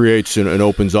 really creates and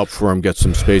opens up for him, gets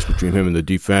some space between him and the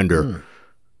defender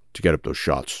to get up those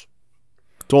shots.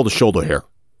 It's all the shoulder hair.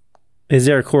 Is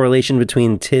there a correlation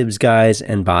between Thibs guys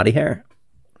and body hair?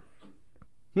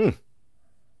 I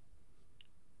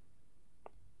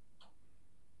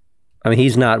mean,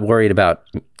 he's not worried about...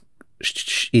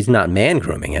 He's not man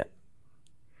grooming it.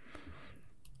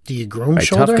 Do you groom right,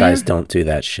 shoulder tough guys hair? don't do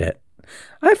that shit.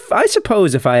 I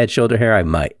suppose if I had shoulder hair, I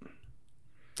might.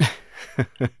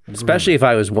 Especially if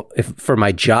for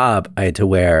my job, I had to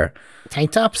wear...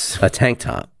 Tank tops? A tank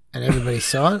top. And everybody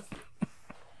saw it?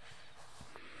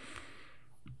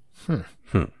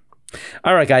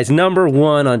 All right, guys. Number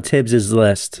one on Thibs'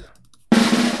 list.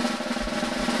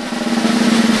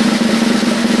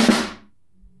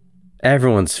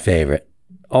 Everyone's favorite.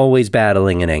 Always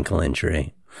battling an ankle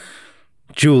injury.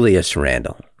 Julius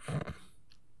Randle.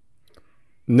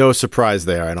 No surprise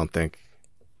there, I don't think.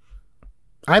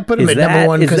 I put him at number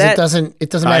one because it doesn't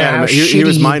matter how shitty he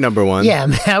was my number one. Yeah,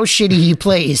 how shitty he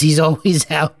plays, he's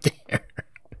always out there.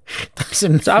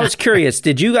 So I was curious,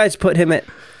 did you guys put him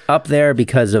up there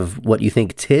because of what you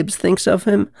think Thibs thinks of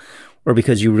him, or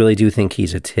because you really do think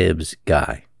he's a Thibs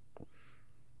guy?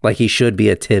 Like he should be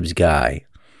a Thibs guy.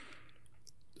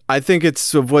 I think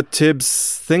it's of what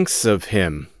Thibs thinks of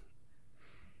him.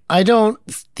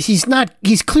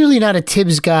 He's clearly not a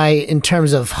Thibs guy in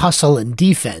terms of hustle and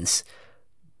defense.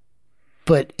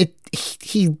 But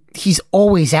he's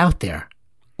always out there.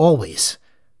 Always.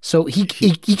 So he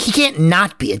can't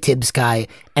not be a Thibs guy,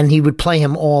 and he would play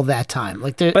him all that time.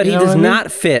 But he does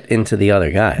not fit into the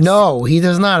other guys. No, he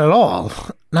does not at all.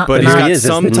 But he's got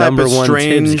some type of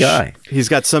strange guy. He's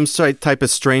got some type of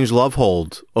strange love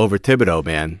hold over Thibodeau,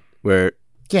 man. Where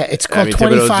it's called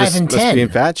 25 and 10. Must be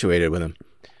infatuated with him.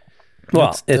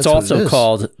 Well, it's also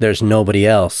called "There's nobody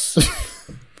else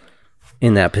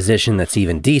in that position that's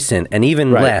even decent," and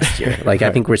even last year, I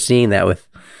think we're seeing that with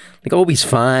Obi's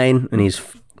fine, but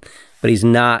he's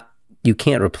not. You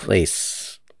can't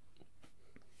replace.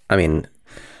 I mean,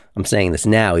 I'm saying this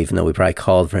now, even though we probably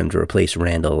called for him to replace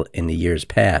Randle in the years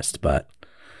past, but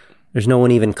there's no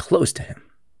one even close to him.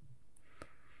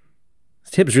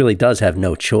 Thibs really does have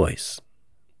no choice.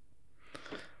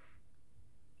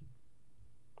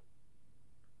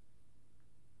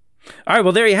 All right,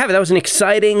 well, there you have it. That was an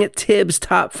exciting Thibs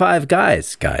top 5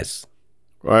 guys.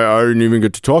 I didn't even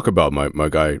get to talk about my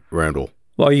guy, Randle.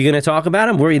 Well, are you going to talk about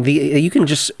him? You can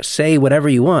just say whatever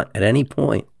you want at any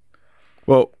point.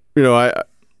 Well,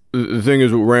 the thing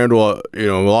is with Randle, a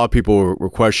lot of people were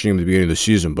questioning him at the beginning of the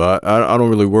season, but I don't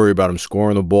really worry about him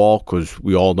scoring the ball because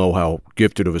we all know how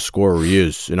gifted of a scorer he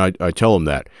is. And I tell him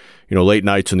that. Late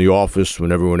nights in the office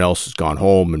when everyone else has gone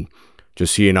home and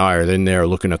just he and I are in there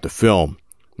looking at the film,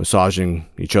 massaging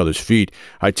each other's feet,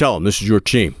 I tell him, this is your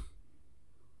team.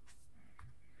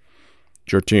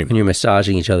 It's your team. And you're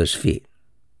massaging each other's feet.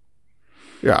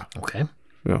 Yeah. Okay.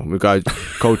 we got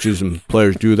coaches and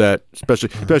players do that, especially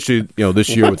this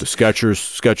year with the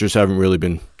Skechers. Skechers haven't really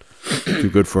been too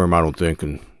good for him, I don't think,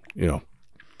 and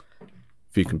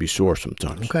feet can be sore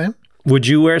sometimes. Okay. Would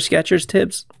you wear Skechers,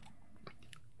 Thibs?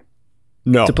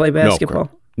 No. To play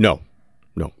basketball? No.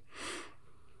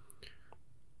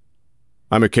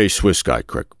 I'm a K-Swiss guy,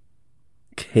 Crick.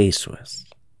 K-Swiss.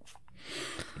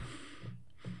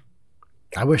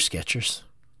 I wear Skechers.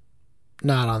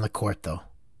 Not on the court, though.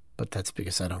 But that's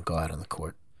because I don't go out on the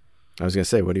court. I was going to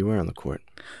say, what do you wear on the court?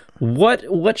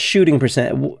 What shooting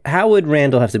percent? How would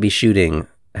Randall have to be shooting?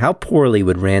 How poorly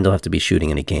would Randall have to be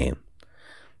shooting in a game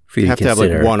for you have to have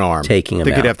like one arm? Taking him I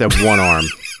think out? you'd have to have one arm.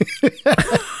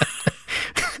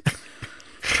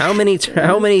 How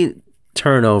many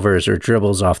turnovers or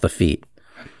dribbles off the feet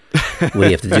would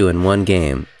he have to do in one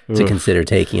game to consider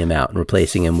taking him out and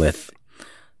replacing him with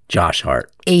Josh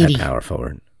Hart 80 at power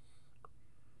forward?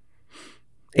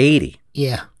 80.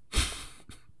 Yeah.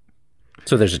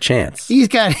 So there's a chance. He's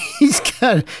got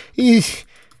a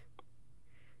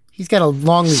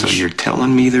long leash. So you're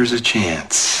telling me there's a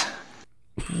chance?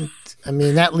 I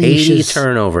mean, that leash 80 is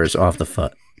turnovers off the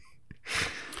foot.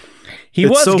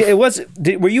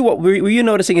 Were you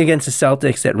noticing against the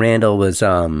Celtics that Randall was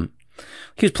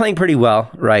he was playing pretty well,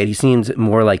 right? He seems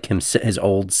more like his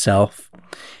old self.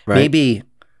 Right. Maybe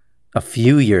a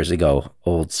few years ago,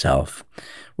 old self,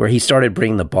 where he started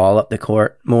bringing the ball up the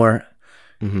court more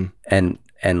and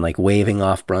like waving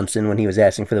off Brunson when he was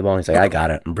asking for the ball. He's like, I got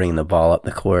it, and bringing the ball up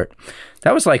the court.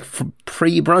 That was like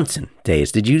pre-Brunson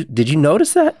days. Did you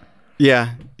notice that?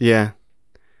 Yeah.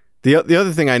 The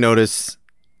other thing I notice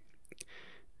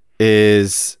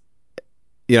is,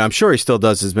 I'm sure he still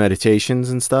does his meditations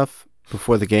and stuff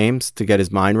before the games to get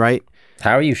his mind right.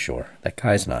 How are you sure? That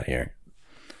guy's not here.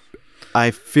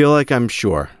 I feel like I'm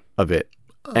sure of it.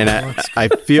 And I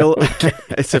feel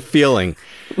it's a feeling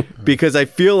because I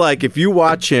feel like if you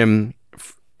watch him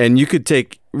and you could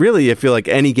take really, I feel like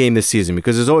any game this season,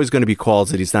 because there's always going to be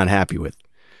calls that he's not happy with.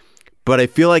 But I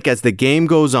feel like as the game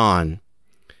goes on,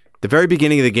 the very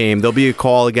beginning of the game, there'll be a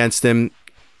call against him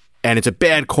and it's a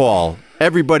bad call.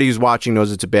 Everybody who's watching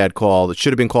knows it's a bad call. It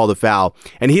should have been called a foul.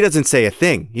 And he doesn't say a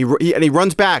thing. He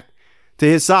runs back to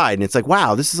his side. And it's like,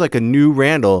 wow, this is like a new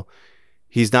Randall.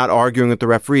 He's not arguing with the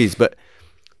referees. But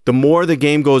the more the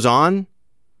game goes on,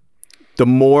 the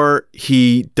more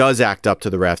he does act up to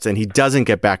the refs and he doesn't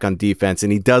get back on defense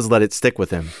and he does let it stick with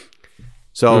him.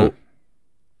 So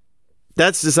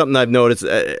that's just something I've noticed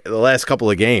the last couple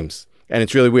of games. And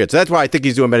it's really weird. So that's why I think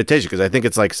he's doing meditation, because I think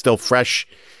it's like still fresh.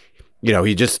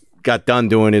 He just got done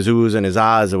doing his oohs and his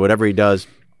ahs or whatever he does.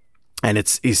 And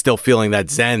he's still feeling that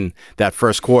zen that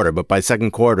first quarter. But by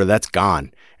second quarter, that's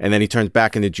gone. And then he turns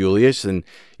back into Julius and,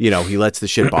 he lets the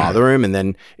shit bother him. And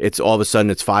then it's all of a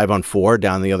sudden it's 5-on-4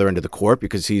 down the other end of the court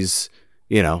because he's,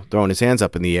 throwing his hands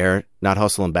up in the air, not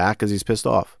hustling back because he's pissed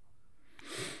off.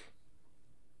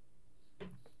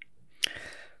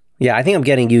 Yeah, I think I'm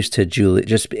getting used to Julius,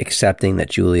 just accepting that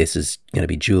Julius is going to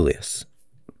be Julius,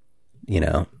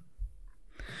 and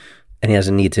he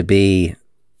doesn't need to be,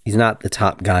 he's not the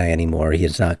top guy anymore.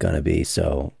 He's not going to be,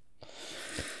 so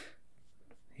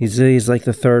he's like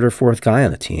the third or fourth guy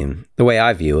on the team, the way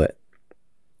I view it,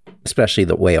 especially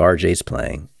the way RJ's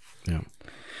playing. Yeah.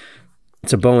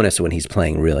 It's a bonus when he's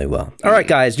playing really well. All right,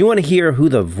 guys, do you want to hear who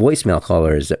the voicemail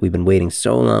caller is that we've been waiting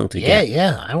so long to get?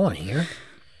 Yeah, I want to hear.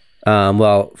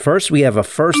 Well, first we have a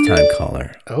first-time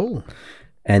caller. Oh.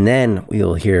 And then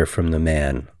we'll hear from the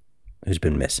man who's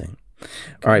been missing.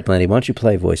 All right, Blandy, why don't you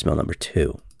play voicemail number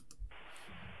 2?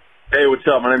 Hey, what's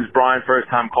up? My name is Brian,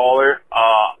 first-time caller.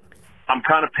 I'm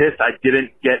kind of pissed I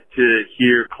didn't get to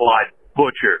hear Clyde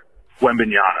butcher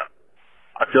Wembanyama.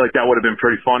 I feel like that would have been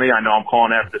pretty funny. I know I'm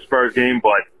calling after the Spurs game,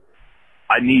 but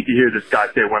I need to hear this guy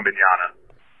say Wembanyama.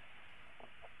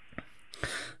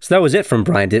 So that was it from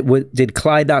Brian. Did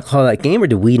Clyde not call that game, or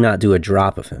did we not do a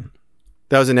drop of him?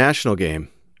 That was a national game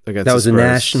against That was the a Spurs.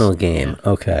 national game.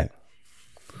 Okay.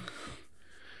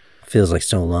 Feels like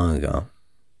so long ago.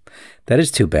 That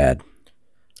is too bad.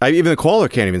 Even the caller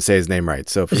can't even say his name right,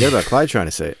 so forget about Clyde trying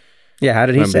to say it. Yeah, how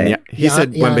did he say it? He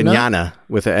said Wembanyama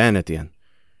with an N at the end.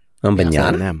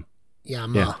 Wembanyama? An M.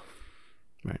 Yeah.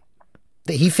 Right.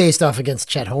 He faced off against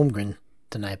Chet Holmgren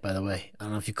tonight, by the way. I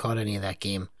don't know if you caught any of that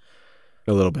game.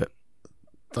 A little bit.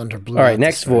 Thunder blew. All right,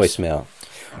 next voicemail.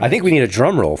 I think we need a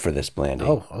drum roll for this, Blandy.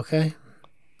 Oh, okay.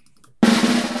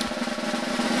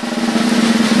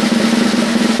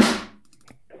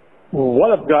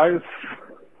 What up, guys?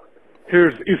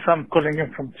 Here's Isam calling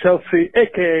in from Chelsea,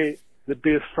 a.k.a. the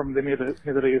Beast from the Middle East,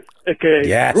 a.k.a.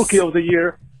 Yes. Rookie of the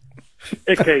Year,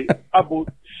 a.k.a. Abu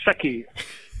Shaki.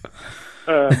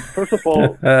 First of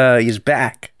all, he's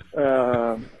back.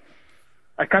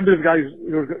 I can't believe, guys,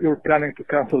 you're planning to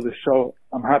cancel this show.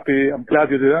 I'm happy. I'm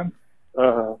glad you didn't.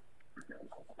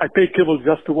 I pay cable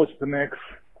just to watch the Knicks,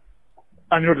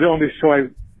 and you're the only show I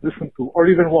listen to or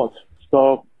even watch.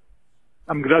 So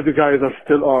I'm glad you guys are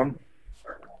still on.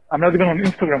 I'm not even on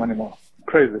Instagram anymore.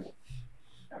 Crazy.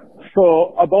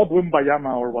 So about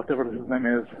Wimbayama or whatever his name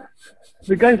is,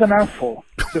 the guy's an asshole.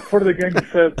 Before the game he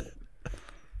said,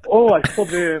 "Oh, I thought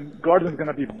the garden's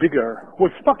gonna be bigger."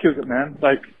 Well, fuck you, man.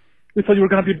 Like, we thought you were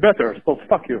gonna be better, so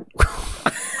fuck you.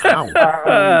 On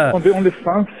the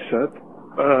OnlyFans shit,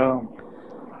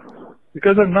 you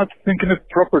guys are not thinking it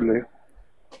properly.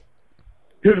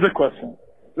 Here's the question.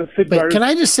 But can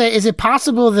I just say, is it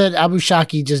possible that Abu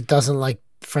Shaki just doesn't like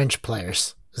French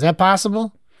players? Is that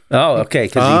possible? Oh, okay,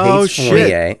 because he hates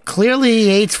Fournier. Clearly he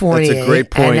hates Fournier. That's a great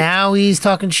point. And now he's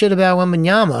talking shit about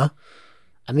Wembanyama.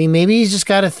 I mean, maybe he's just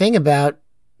got a thing about,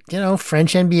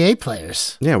 French NBA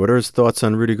players. Yeah, what are his thoughts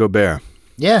on Rudy Gobert?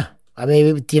 Yeah. I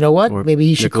mean, you know what? Or Maybe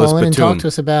he should Nicholas call in and Batum. talk to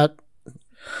us about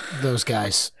those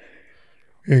guys.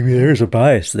 Maybe there's a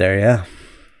bias there, yeah.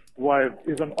 Wife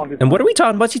isn't on And what are we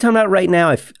talking? What's he talking about right now?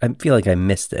 I feel like I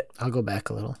missed it. I'll go back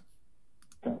a little.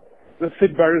 The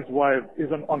Sid Barry's wife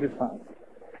is on OnlyFans.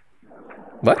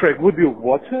 What? Craig, would you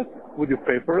watch it? Would you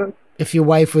pay for it? If your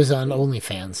wife was on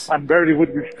OnlyFans. And Barry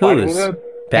would be fine with Who's?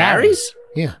 it? Barry's?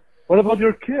 Yeah. What about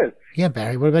your kids? Yeah,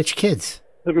 Barry. What about your kids?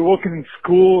 They'll be working in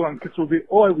school and kids will be,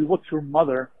 "Oh, I will watch your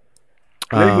mother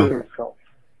play with herself."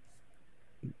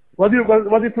 What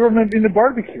if you're in the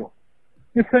barbecue?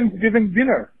 It's Thanksgiving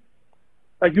dinner.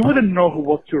 Like, you wouldn't know who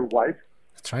was your wife.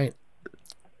 That's right.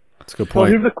 That's a good So point.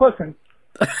 here's the question.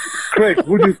 Craig,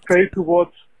 would you pay to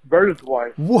watch Barry's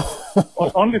wife on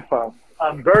OnlyFans?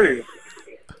 And Barry,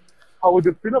 how would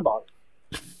you feel about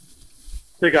it?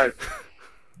 Hey, guys.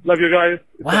 Love you guys.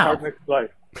 It's a hard next life.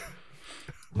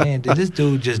 Man, did this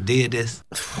dude just did this?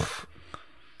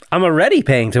 I'm already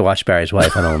paying to watch Barry's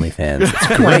wife on OnlyFans.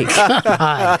 It's great.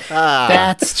 God,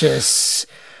 that's just...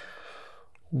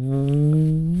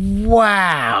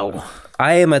 Wow.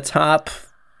 I am a top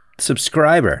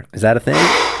subscriber. Is that a thing?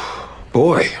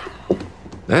 Boy,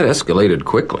 that escalated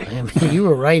quickly. I mean, you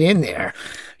were right in there.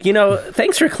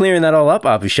 Thanks for clearing that all up,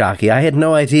 Abu Shaki. I had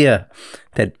no idea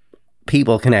that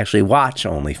people can actually watch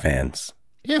OnlyFans.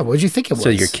 Yeah, what'd you think it was? So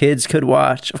your kids could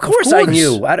watch? Of course. I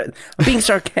knew. I'm being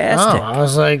sarcastic. Oh, I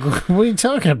was like, what are you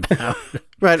talking about?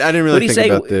 Right, I didn't What really do you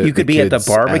think say? about the You could the be at the kids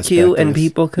barbecue aspect of and this.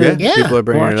 people could. Yeah. People are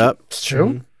bringing watch it up. It's true.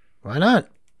 Mhm. Why not?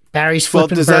 Barry's Well,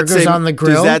 flipping does that burgers say on the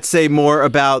grill. Does that say more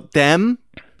about them,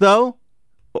 though,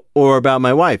 or about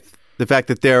my wife? The fact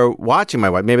that they're watching my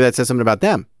wife, maybe that says something about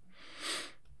them.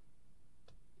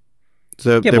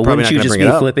 So Yeah, they're but probably wouldn't not you going to just bring be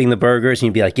it up. flipping the burgers and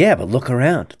you'd be like, yeah, but look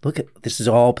around. Look at this is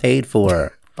all paid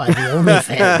for by the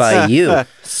OnlyFans. by you,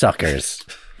 suckers.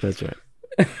 That's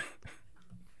right.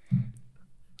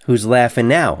 Who's laughing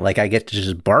now? Like I get to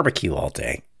just barbecue all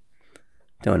day.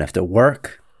 Don't have to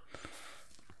work.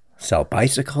 Sell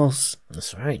bicycles.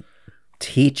 That's right.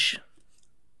 Teach.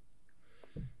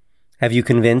 Have you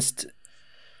convinced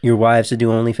your wives to do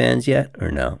OnlyFans yet or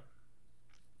no?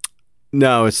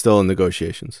 No, it's still in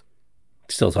negotiations.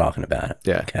 Still talking about it.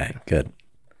 Yeah. Okay, good. All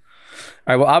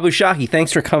right, well, Abu Shaki,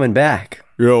 thanks for coming back.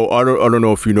 I don't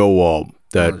know if you know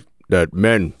that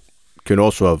men can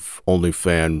also have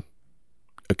OnlyFans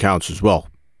accounts as well.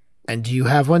 And do you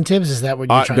have one, Thibs? Is that what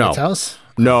you're trying to tell us?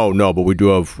 No, but we do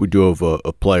have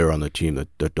a player on the team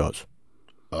that does.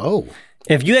 Oh.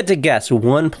 If you had to guess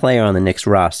one player on the Knicks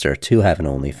roster to have an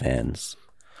OnlyFans,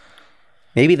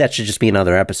 maybe that should just be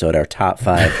another episode, our top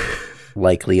 5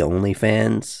 likely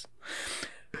OnlyFans.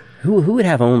 Who would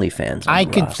have OnlyFans? I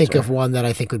could think of one that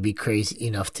I think would be crazy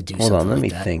enough to do Hold something on, let like me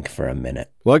that. think for a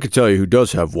minute. Well, I could tell you who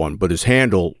does have one, but his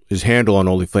handle on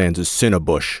OnlyFans is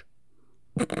Cinnabush.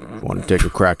 Want to take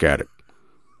a crack at it?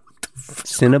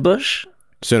 Cinnabush?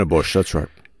 Cinnabush, that's right.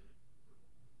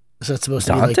 So it's supposed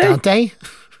to be like Dante?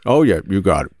 Oh yeah, you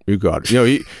got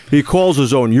it. He calls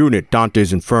his own unit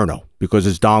Dante's Inferno because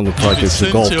his Don looks like it's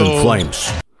engulfed in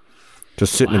flames,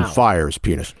 just sitting in fire. His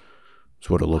penis. That's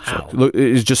what it looks like. Look,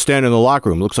 he's just standing in the locker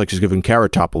room. Looks like he's giving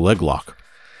Carrot Top a leg lock.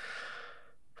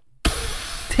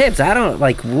 Thibs, I don't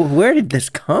where did this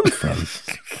come from?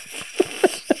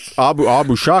 Abu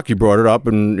Shaki brought it up,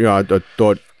 and I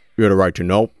thought you had a right to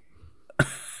know.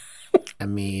 I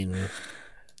mean,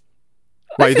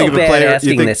 I feel bad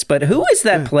asking this, but who is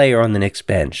that player on the Knicks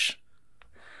bench?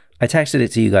 I texted it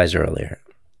to you guys earlier.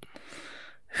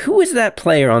 Who is that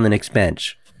player on the Knicks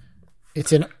bench?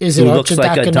 is it who looks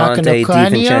like a Dante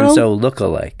DiVincenzo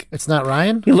lookalike? It's not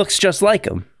Ryan? He looks just like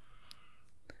him.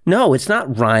 No, it's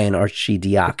not Ryan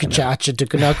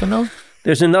Arcidiacono. No?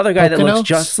 There's another guy that looks Poconos?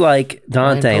 just like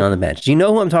Dante on the bench. Do you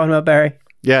know who I'm talking about, Barry?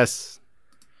 Yes.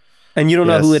 And you don't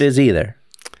know who it is either.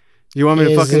 You want me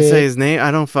to Is fucking it- say his name?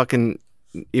 I don't fucking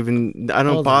even. I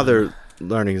don't Hold bother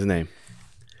learning his name.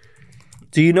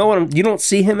 Do you know what you don't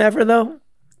see him ever, though?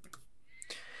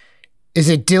 Is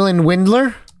it Dylan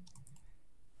Windler?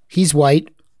 He's white.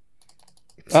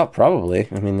 Oh, probably.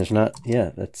 I mean, there's not.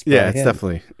 Yeah, that's. Yeah, probably it's him.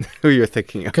 definitely who you're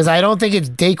thinking of. Because I don't think it's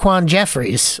Daquan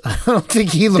Jeffries. I don't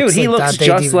think he looks Dude, he like looks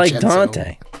Dante just like DiVincenzo.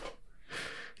 Dante.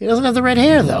 He doesn't have the red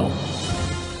hair, though.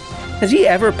 Has he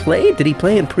ever played? Did he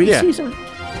play in preseason?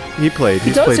 He played. He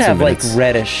He's does played some have like minutes.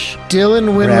 reddish.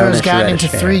 Dylan Windler has Brownish, gotten reddish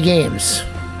into hair. 3 games.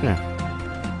 Yeah.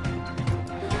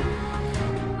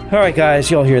 All right, guys,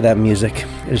 y'all hear that music?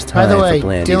 It's By time the way, for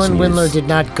Blandy's Dylan news. Windler did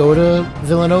not go to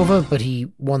Villanova, but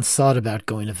he once thought about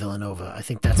going to Villanova. I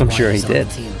think that's I'm why sure he's he on did.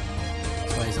 the team.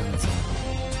 That's why he's on the team.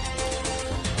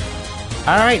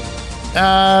 All right.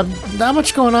 Not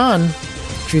much going on,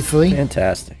 truthfully.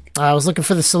 Fantastic. I was looking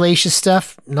for the salacious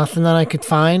stuff. Nothing that I could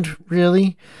find,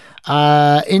 really.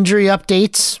 Injury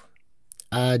updates.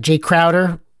 Jay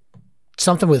Crowder,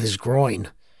 something with his groin.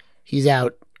 He's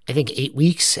out, I think, 8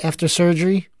 weeks after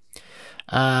surgery.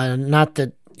 Not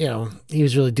that, he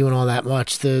was really doing all that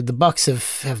much. The Bucks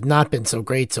have not been so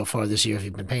great so far this year, if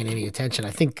you've been paying any attention.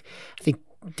 I think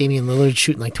Damian Lillard's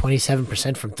shooting like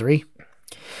 27% from 3.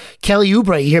 Kelly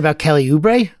Oubre, you hear about Kelly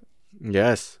Oubre?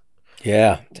 Yes.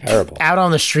 Yeah, terrible. Out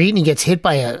on the street and he gets hit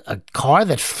by a car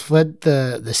that fled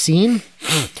the scene.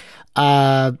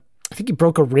 I think he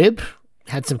broke a rib,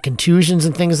 had some contusions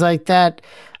and things like that.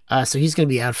 So he's going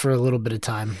to be out for a little bit of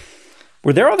time.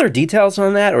 Were there other details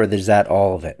on that, or is that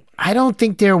all of it? I don't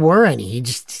think there were any. He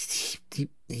just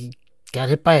he got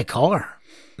hit by a car.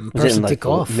 Was it in like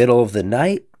the middle of the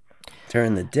night,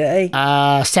 during the day?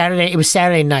 Saturday. It was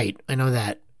Saturday night. I know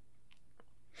that.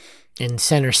 In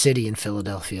Center City in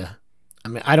Philadelphia. I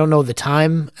mean, I don't know the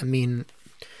time. I mean,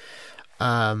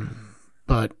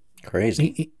 but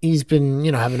crazy. He's been,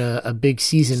 having a big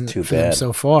season Too for them bad.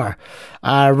 so far.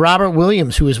 Robert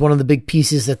Williams, who was one of the big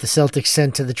pieces that the Celtics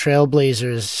sent to the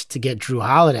Trailblazers to get Drew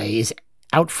Holiday, is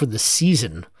out for the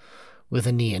season with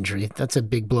a knee injury. That's a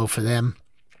big blow for them.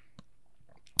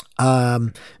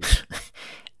 And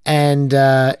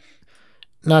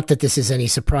not that this is any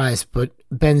surprise, but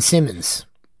Ben Simmons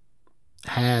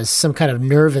has some kind of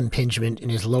nerve impingement in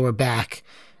his lower back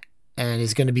and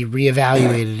is going to be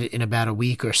reevaluated in about a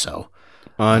week or so.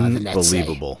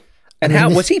 Unbelievable. And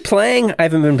how was he playing? I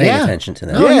haven't been paying attention to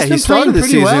that. No, he's been playing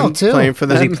pretty well too. Playing for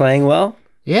them. Was he playing well?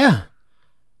 Yeah.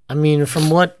 I mean, from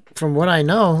what I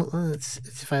know,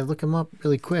 if I look him up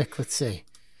really quick, let's see.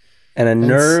 And a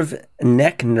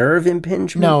neck nerve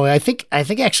impingement? No, I think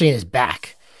actually in his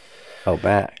back. Oh,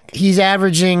 back. He's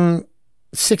averaging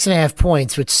 6.5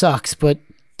 points, which sucks, but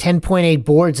 10.8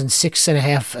 boards and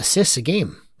 6.5 assists a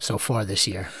game so far this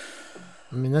year.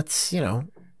 I mean, that's,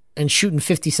 and shooting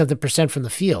 50-something% from the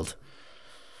field.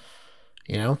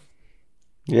 Yeah.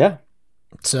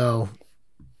 So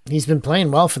he's been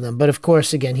playing well for them, but of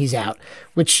course, again, he's out,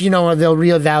 which, they'll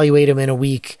reevaluate him in a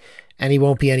week and he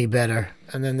won't be any better.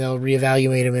 And then they'll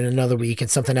reevaluate him in another week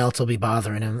and something else will be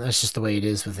bothering him. That's just the way it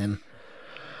is with him.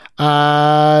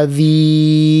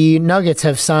 The Nuggets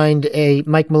have signed Coach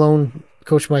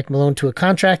Mike Malone to a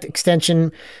contract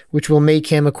extension, which will make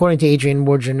him, according to Adrian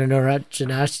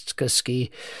Wojnarowski,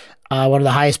 one of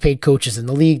the highest paid coaches in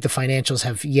the league. The financials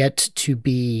have yet to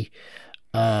be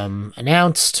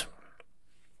announced.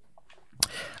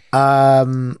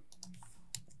 The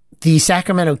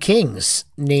Sacramento Kings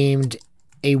named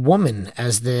a woman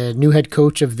as the new head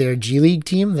coach of their G League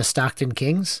team, the Stockton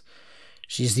Kings.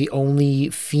 She's the only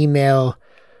female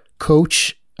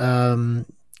coach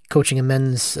coaching a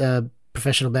men's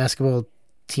professional basketball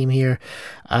team here.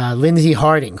 Lindsey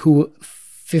Harding, who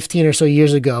 15 or so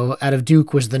years ago out of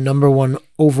Duke was the number 1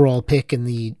 overall pick in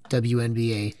the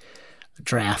WNBA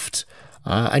draft.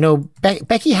 I know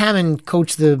Becky Hammond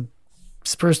coached the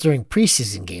Spurs during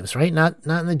preseason games, right? Not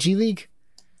in the G League.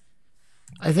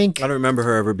 I think I don't remember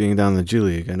her ever being down in the G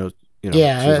League. I know,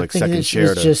 yeah, she was like second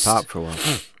chair to Pop for a while.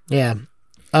 Yeah.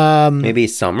 Maybe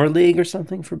summer league or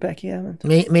something for Becky Hammond.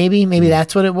 Maybe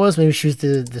that's what it was. Maybe she was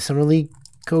the summer league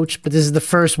coach. But this is the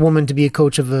first woman to be a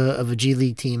coach of a G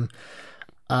League team.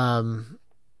 Hammond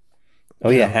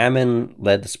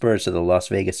led the Spurs to the Las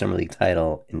Vegas Summer League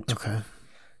title in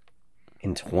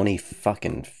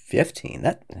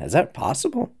 2015. Is that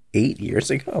possible? 8 years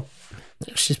ago.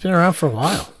 She's been around for a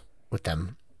while with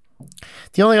them.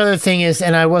 The only other thing is,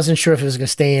 and I wasn't sure if it was going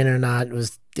to stay in or not,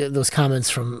 was those comments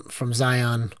from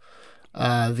Zion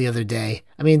the other day.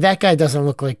 I mean, that guy doesn't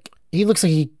look like he looks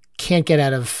like he can't get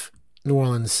out of New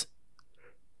Orleans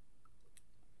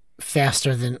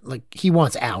faster than like he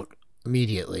wants out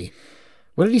immediately.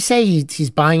 What did he say? He's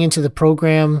buying into the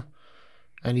program,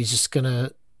 and he's just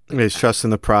gonna. He's trusting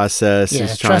the process. Yeah,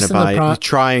 he's trying to buy. He's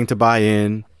trying to buy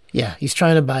in. Yeah, he's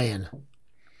trying to buy in.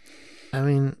 I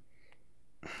mean,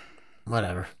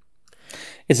 whatever.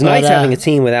 It's nice having a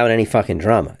team without any fucking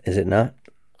drama, is it not?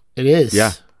 It is.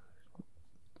 Yeah.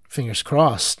 Fingers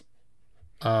crossed.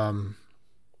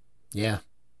 Yeah.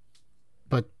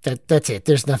 But that's it.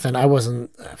 There's nothing. I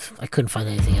couldn't find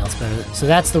anything else better. So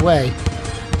that's the way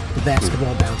the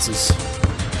basketball bounces.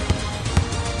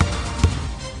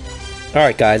 All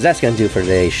right, guys, that's going to do it for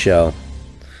today's show.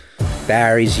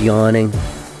 Barry's yawning.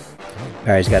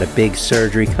 Barry's got a big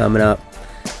surgery coming up.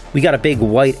 We got a big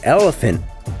white elephant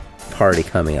party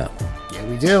coming up. Yeah,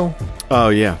 we do. Oh,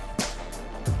 yeah.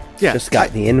 Yeah. Just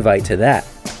got the invite to that.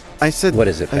 I said, what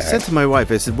is it, Barry? I said to my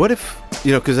wife, I said, what if,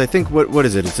 because I think, what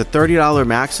is it? It's a $30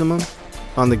 maximum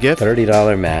on the gift?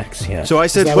 $30 max, yeah. So I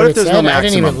said, what if there's no maximum? I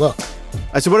didn't even look.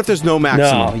 I said, what if there's no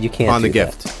maximum no, you can't on the do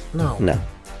gift? That. No.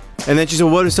 And then she said,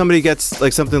 what if somebody gets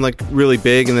like something like really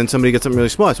big and then somebody gets something really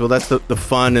small? I said, well, that's the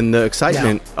fun and the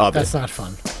excitement of that's it. That's not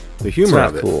fun. The humor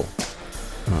of it. It's not cool.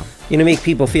 Oh. You know, make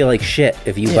people feel like shit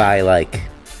if you buy like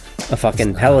a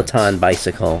fucking Peloton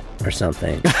bicycle or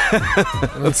something.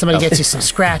 And somebody gets you some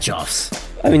scratch-offs.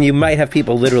 I mean, you might have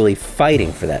people literally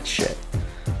fighting for that shit.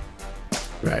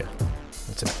 Right.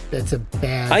 That's a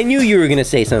bad... I knew you were going to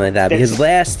say something like that because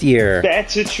last year...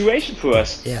 Bad situation for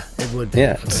us. Yeah, it would be.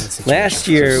 Yeah. Last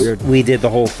year, we did the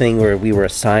whole thing where we were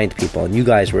assigned people, and you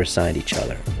guys were assigned each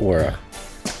other. Or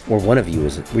one of you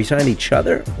was... Were you assigned each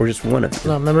other, or just one of you?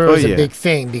 No, remember it was a big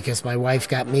thing because my wife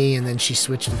got me, and then she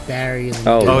switched with Barry. And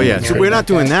then yeah. So we're not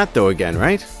doing that, though, again,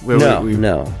 right?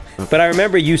 No. Okay. But I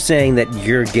remember you saying that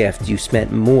your gift, you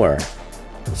spent more,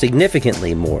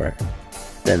 significantly more,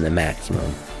 than the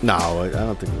maximum. No, I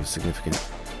don't think it was significant.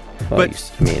 Well,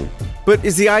 but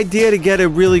is the idea to get a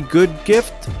really good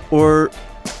gift or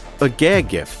a gag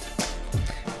gift?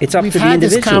 It's up We've to the had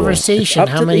individual. this conversation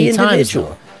how many times?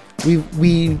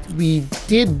 We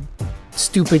did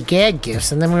stupid gag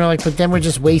gifts, and then we were like, but then we're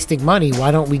just wasting money. Why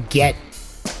don't we get?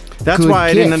 That's why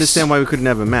I didn't understand why we couldn't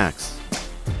have a max.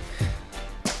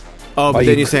 Oh, but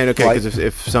then you're saying okay because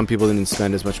if some people didn't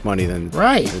spend as much money, then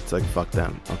it's like fuck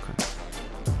them. Okay.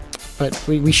 But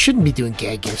we shouldn't be doing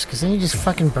gag gifts because then you're just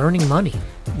fucking burning money.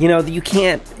 You know, you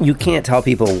can't tell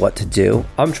people what to do.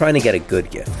 I'm trying to get a good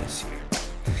gift this year.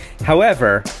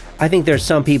 However, I think there's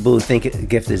some people who think a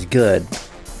gift is good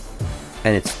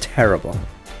and it's terrible.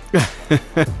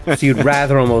 So you'd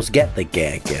rather almost get the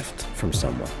gag gift from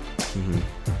someone. Mm-hmm.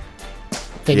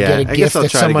 Then get a gift that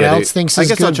someone else thinks is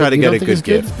good. I guess I'll try to get a good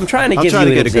gift. I'm trying to give you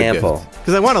an example.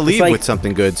 Because I want to leave with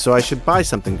something good, so I should buy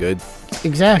something good.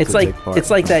 Exactly. It's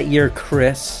like that year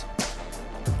Chris.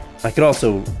 I could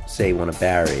also say one of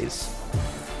Barry's.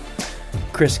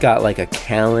 Chris got like a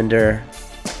calendar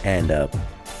and a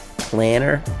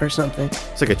planner or something.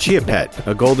 It's like a Chia Pet,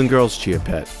 a Golden Girls Chia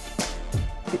Pet.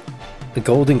 The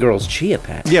Golden Girls Chia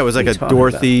Pet? Yeah, it was like a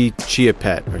Dorothy Chia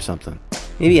Pet or something.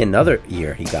 Maybe another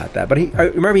year he got that. But I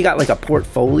remember he got like a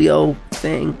portfolio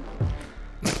thing.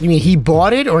 You mean he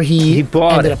bought it or he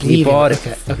bought ended it? up leaving? He bought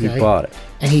it. Okay. He bought it.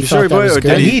 And he thought that was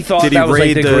good? He thought that was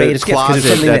like the greatest gift because it's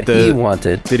something that he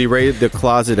wanted. Did he raid the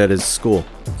closet at his school?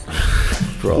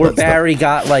 Or Barry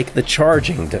got like the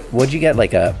charging. What'd you get?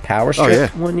 Like a power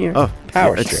strip one year? Oh,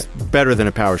 power strip. It's better than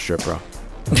a power strip, bro.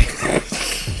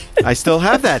 I still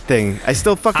have that thing. I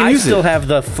still fucking use it. I still have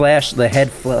the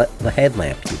the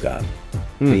headlamp you got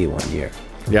me one year.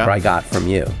 Yeah. Or I got from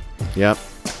you. Yep.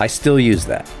 I still use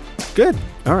that. Good.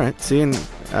 All right. See, and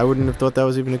I wouldn't have thought that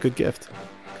was even a good gift.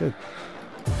 Good.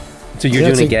 So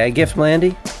you're doing a gag gift,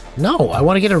 Landy? No, I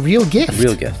want to get a real gift.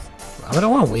 Real gift. I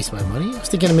don't want to waste my money. I was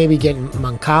thinking of maybe getting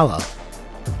Mancala.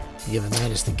 Giving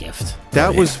that as the gift.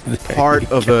 That was part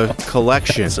of a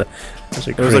collection. It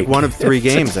was like one of 3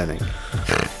 games, I think.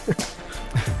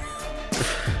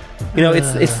 You know,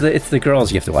 it's the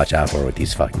girls you have to watch out for with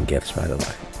these fucking gifts, by the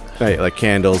way. Right, like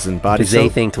candles and body soap. Because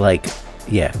they think like,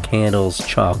 candles,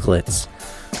 chocolates,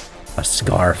 a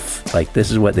scarf. Like, this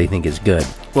is what they think is good.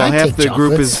 Well, half the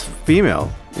group is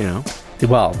female, you know.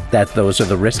 Well, those are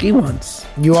the risky ones.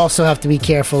 You also have to be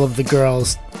careful of the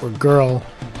girls or girl,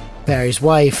 Barry's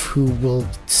wife, who will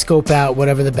scope out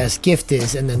whatever the best gift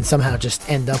is and then somehow just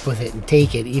end up with it and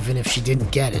take it, even if she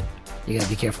didn't get it. You gotta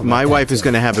be careful. My wife is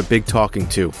going to have a big talking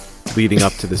to leading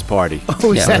up to this party.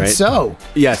 Oh, is that so?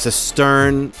 Yeah, it's a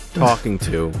stern talking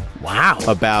to. Wow.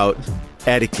 About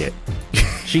etiquette.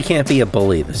 She can't be a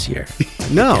bully this year.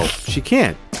 No, she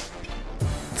can't.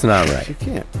 It's not right. She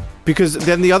can't. Because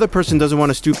then the other person doesn't want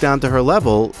to stoop down to her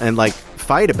level and like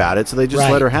fight about it, so they just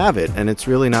let her have it, and it's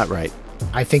really not right.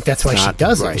 I think that's why she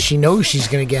does it. She knows she's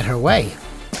going to get her way,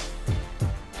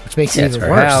 which makes it even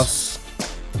worse. House.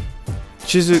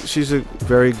 She's a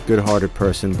very good-hearted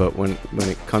person, but when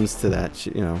it comes to that,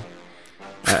 she,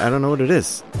 I don't know what it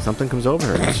is. Something comes over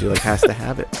her, and she like has to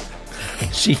have it.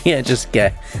 She can't just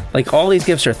get like all these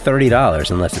gifts are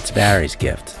 $30 unless it's Barry's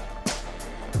gift.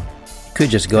 Could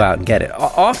just go out and get it.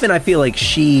 Often I feel like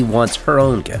she wants her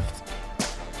own gift.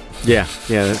 Yeah,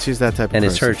 she's that type of person. And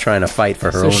it's her trying to fight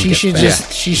for her own gift.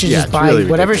 She should just buy really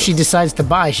whatever ridiculous. she decides to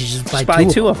buy. She should buy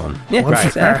two of them. Yeah, one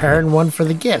for her and one for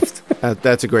the gift.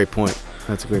 That's a great point.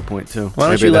 That's a great point too. Why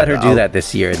don't you let her do that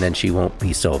this year, and then she won't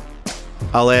be so...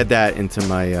 I'll add that into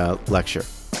my lecture.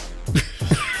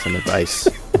 Some advice.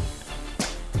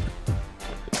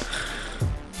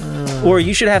 Or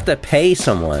you should have to pay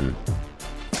someone.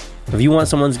 If you want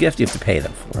someone's gift, you have to pay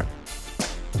them for it.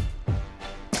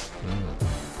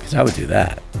 Because I would do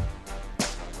that.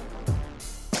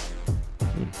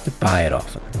 To buy it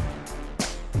off them.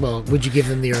 Well, would you give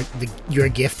them your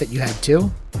gift that you had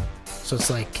too? So it's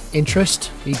like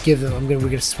interest. You give them. We're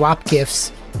gonna swap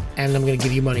gifts, and I'm gonna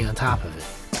give you money on top of it.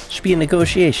 Should be a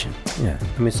negotiation. Yeah,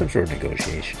 I mean some sort of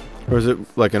negotiation. Or is it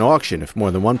like an auction? If more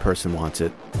than one person wants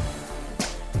it,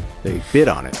 they bid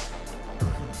on it.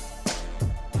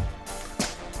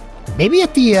 Maybe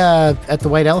at the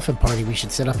White Elephant party, we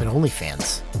should set up an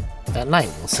OnlyFans. That night,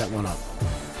 we'll set one up.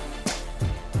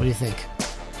 What do you think?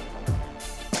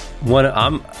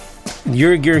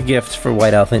 Your gift for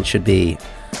White Elephant should be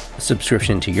a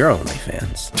subscription to your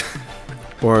OnlyFans.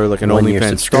 Or like an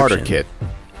OnlyFans starter kit.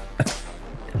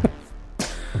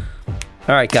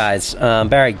 All right, guys.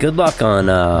 Barry, good luck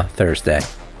on Thursday.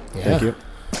 Yeah. Thank you.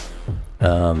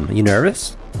 You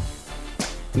nervous?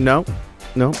 No,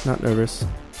 not nervous.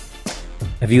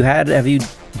 Have you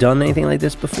done anything like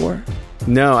this before?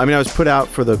 No, I mean I was put out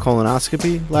for the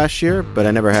colonoscopy last year, but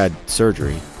I never had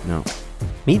surgery. No.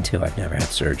 Me too. I've never had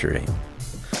surgery.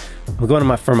 I'm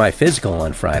going for my physical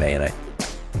on Friday, and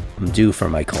I'm due for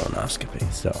my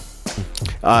colonoscopy. So,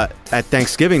 at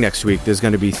Thanksgiving next week, there's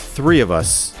going to be 3 of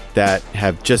us that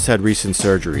have just had recent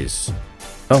surgeries.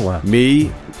 Oh wow!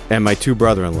 Me and my 2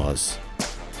 brother-in-laws.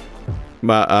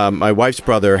 My wife's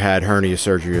brother had hernia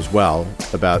surgery as well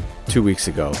about 2 weeks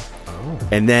ago. Oh.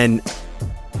 And then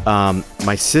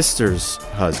my sister's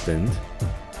husband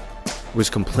was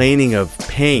complaining of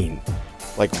pain,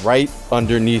 like right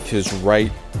underneath his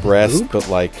right breast, but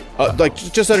like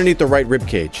just underneath the right rib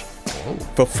cage. Oh.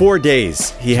 For 4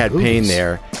 days, he had pain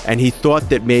there, and he thought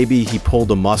that maybe he pulled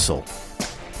a muscle.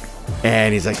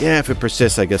 And he's like, yeah, if it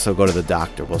persists, I guess I'll go to the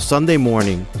doctor. Well, Sunday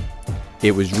morning,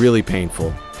 it was really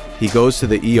painful. He goes to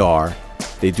the ER.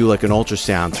 They do like an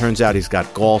ultrasound. Turns out he's got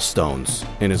gallstones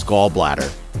in his gallbladder.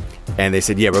 And they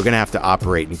said, yeah, we're going to have to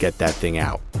operate and get that thing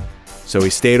out. So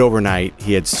he stayed overnight.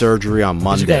 He had surgery on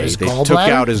Monday. They took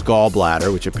out his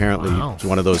gallbladder, which apparently is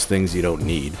one of those things you don't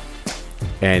need.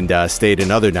 And stayed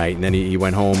another night. And then he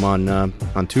went home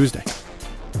on Tuesday.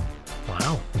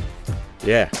 Wow.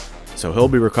 Yeah. So he'll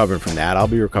be recovering from that. I'll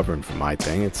be recovering from my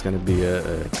thing. It's going to be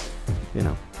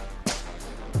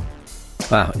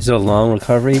Wow, is it a long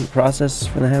recovery process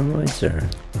for the hemorrhoids, or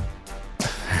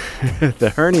the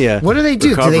hernia? What do they do?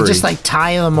 Recovery. Do they just like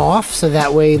tie them off so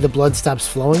that way the blood stops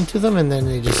flowing to them, and then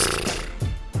they just?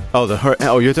 Oh,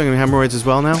 you're talking hemorrhoids as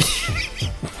well now? You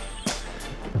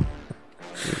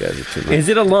guys are too much. Is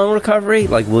it a long recovery?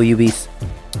 Like, will you be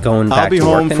going back to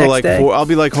work the next day? I'll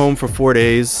be like home for 4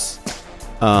 days,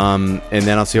 and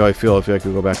then I'll see how I feel. I feel like I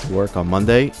could go back to work on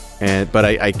Monday. But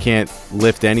I can't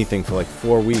lift anything for like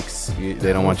 4 weeks.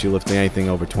 They don't want you lifting anything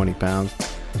over 20 pounds.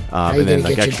 And then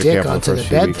like extra careful the first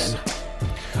few weeks.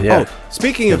 Yeah. Oh,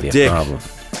 speaking of dick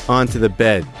onto the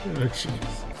bed.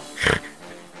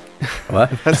 What?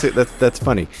 That's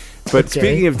funny. But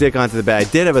speaking of dick onto the bed, I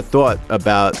did have a thought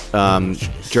about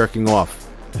jerking off,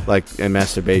 like in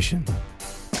masturbation.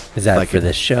 Is that like for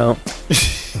this show?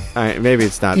 Maybe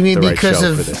it's not. You mean the right because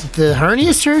show of for this. the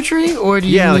hernia surgery, or do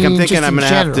you? Yeah, like I'm thinking just I'm in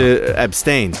gonna have general? to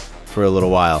abstain for a little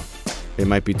while. It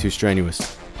might be too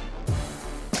strenuous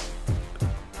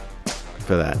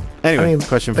for that. Anyway,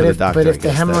 question for the doctor. But if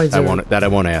the hemorrhoids that I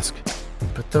won't ask.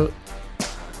 But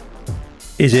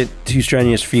is it too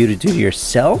strenuous for you to do to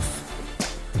yourself?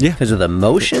 Yeah, because of the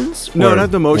motions. No,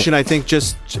 not the motion. I think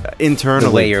just internally,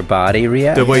 the way your body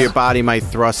reacts. The way your body might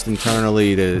thrust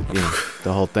internally to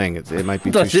the whole thing. It might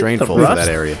be too strainful for that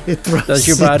area. Does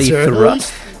your body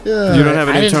thrust? You don't have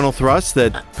an internal thrust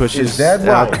that pushes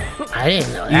out? I I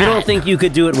didn't know that. You don't think you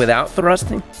could do it without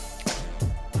thrusting?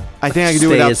 I think I can do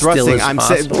it without thrusting.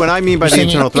 What I mean by the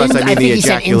internal thrust, I mean the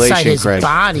ejaculation, Craig.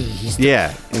 Body.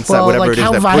 Inside whatever it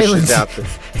is that pushes out.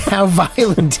 How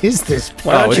violent is this?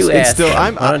 Why don't you ask?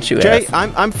 Jay,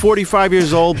 I'm 45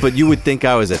 years old, but you would think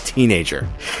I was a teenager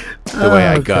the way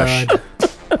I gush.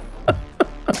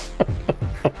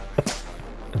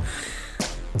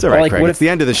 It's all right, Craig. It's the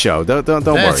end of the show. Don't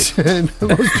worry.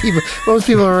 Most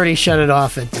people already shut it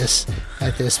off at this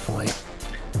point.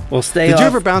 Well, Did you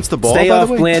ever bounce the ball? Stay by off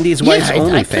the way? Blandy's wife's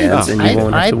OnlyFans, and you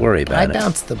won't have to worry about it. I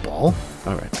bounced the ball.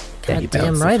 All right.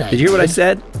 Damn right. Did you hear what I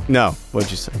said? No.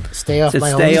 What'd you say? Stay off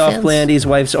my OnlyFans. Stay off Blandy's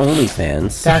wife's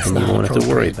OnlyFans. That's and not you won't have to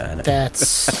worry about it.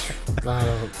 That's I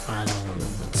don't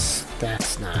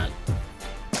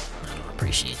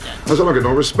appreciate that. That's not like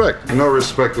no respect. No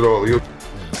respect at all.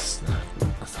 That's not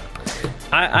appropriate.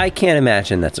 I can't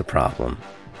imagine that's a problem,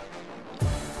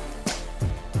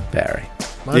 Barry.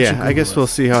 Yeah, I guess we'll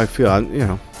see how I feel. You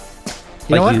know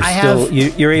what?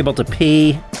 You're able to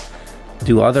pee,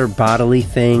 do other bodily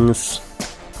things.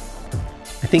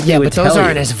 I think but those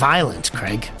aren't as violent,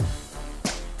 Craig.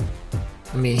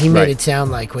 I mean, he made it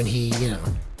sound like when he,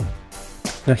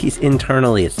 No, he's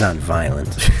internally. It's not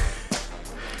violent.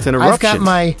 It's an eruption. I've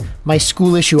got my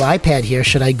school issue iPad here.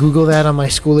 Should I Google that on my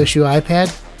school issue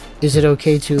iPad? Is it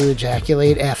okay to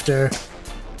ejaculate after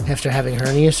having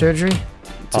hernia surgery?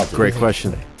 That's a great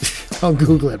question. I'll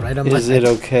Google it right on my. Is it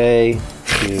okay to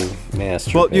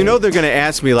masturbate? Well, they're going to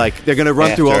ask me, like, they're going to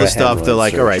run through all the stuff. They're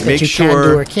like, all right, make sure can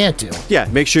do or can't do. Yeah,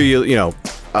 make sure you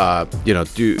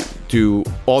do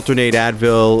alternate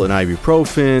Advil and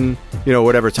ibuprofen,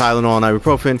 whatever, Tylenol and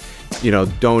ibuprofen.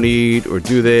 Don't eat or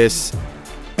do this,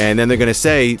 and then they're going to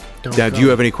say, now, do you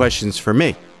have any questions for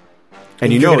me?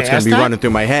 And it's going to be running through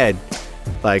my head,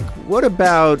 like, what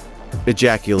about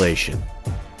ejaculation?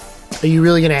 Are you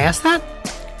really going to ask that?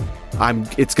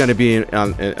 It's going to be in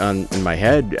my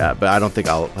head, but I don't think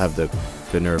I'll have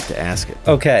the nerve to ask it.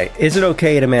 Okay, is it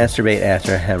okay to masturbate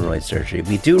after hemorrhoid surgery?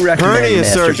 We do recommend hernia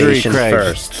masturbation surgery,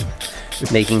 first,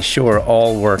 making sure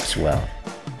all works well.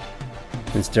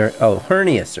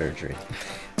 Hernia surgery.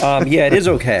 Yeah, it is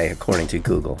okay according to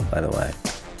Google, by the way.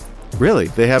 Really?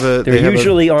 There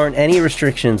usually aren't any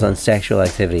restrictions on sexual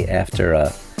activity after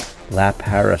a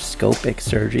laparoscopic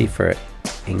surgery for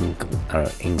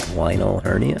inguinal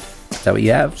hernia. Is that what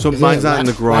you have? So mine's not in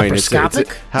the groin.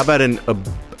 How about an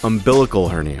umbilical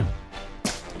hernia?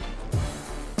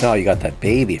 No, you got that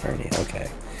baby hernia.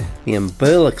 Okay. The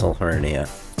umbilical hernia.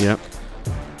 Yep.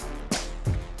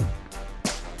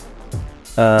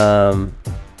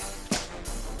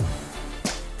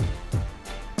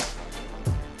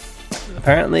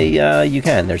 Apparently, you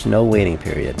can. There's no waiting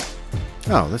period.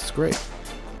 Oh, that's great.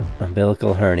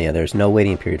 Umbilical hernia. There's no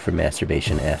waiting period for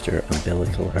masturbation after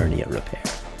umbilical hernia repair.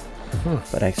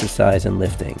 But exercise and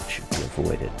lifting should be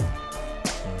avoided.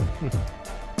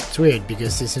 It's weird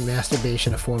because isn't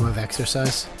masturbation a form of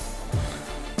exercise?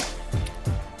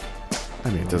 I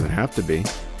mean, it doesn't have to be.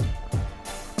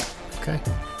 Okay.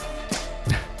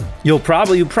 You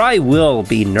probably will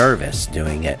be nervous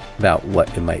doing it about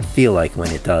what it might feel like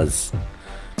when it does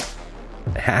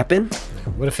happen.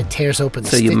 What if it tears open the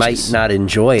stitches? stitches? You might not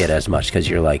enjoy it as much because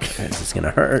you're like, is this going to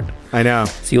hurt? I know.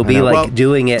 So you'll be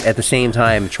doing it at the same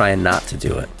time, trying not to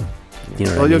do it. You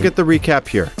know what I mean? You'll get the recap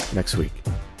here next week.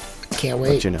 Can't wait.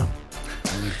 Let you know.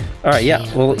 All right, yeah.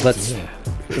 Well,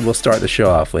 we'll start the show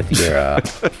off with your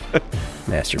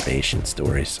masturbation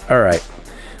stories. All right.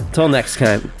 Until next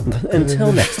time.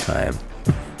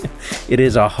 It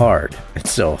is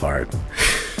it's so hard.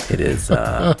 It is.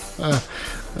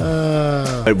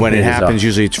 But when it happens,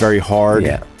 usually it's very hard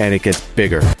and it gets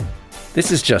bigger. This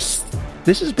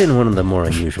has been one of the more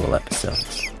unusual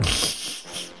episodes.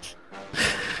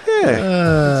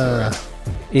 Yeah.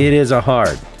 It is a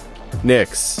hard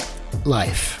Knicks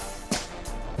life.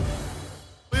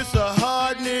 It's a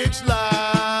hard Knicks life.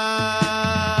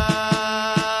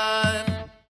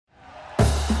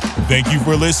 Thank you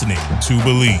for listening to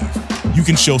Believe. You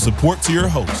can show support to your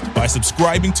host by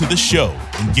subscribing to the show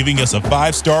and giving us a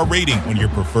 5-star rating on your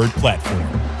preferred platform.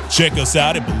 Check us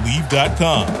out at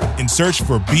Believe.com and search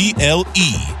for BLEAV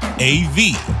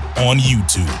on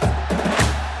YouTube.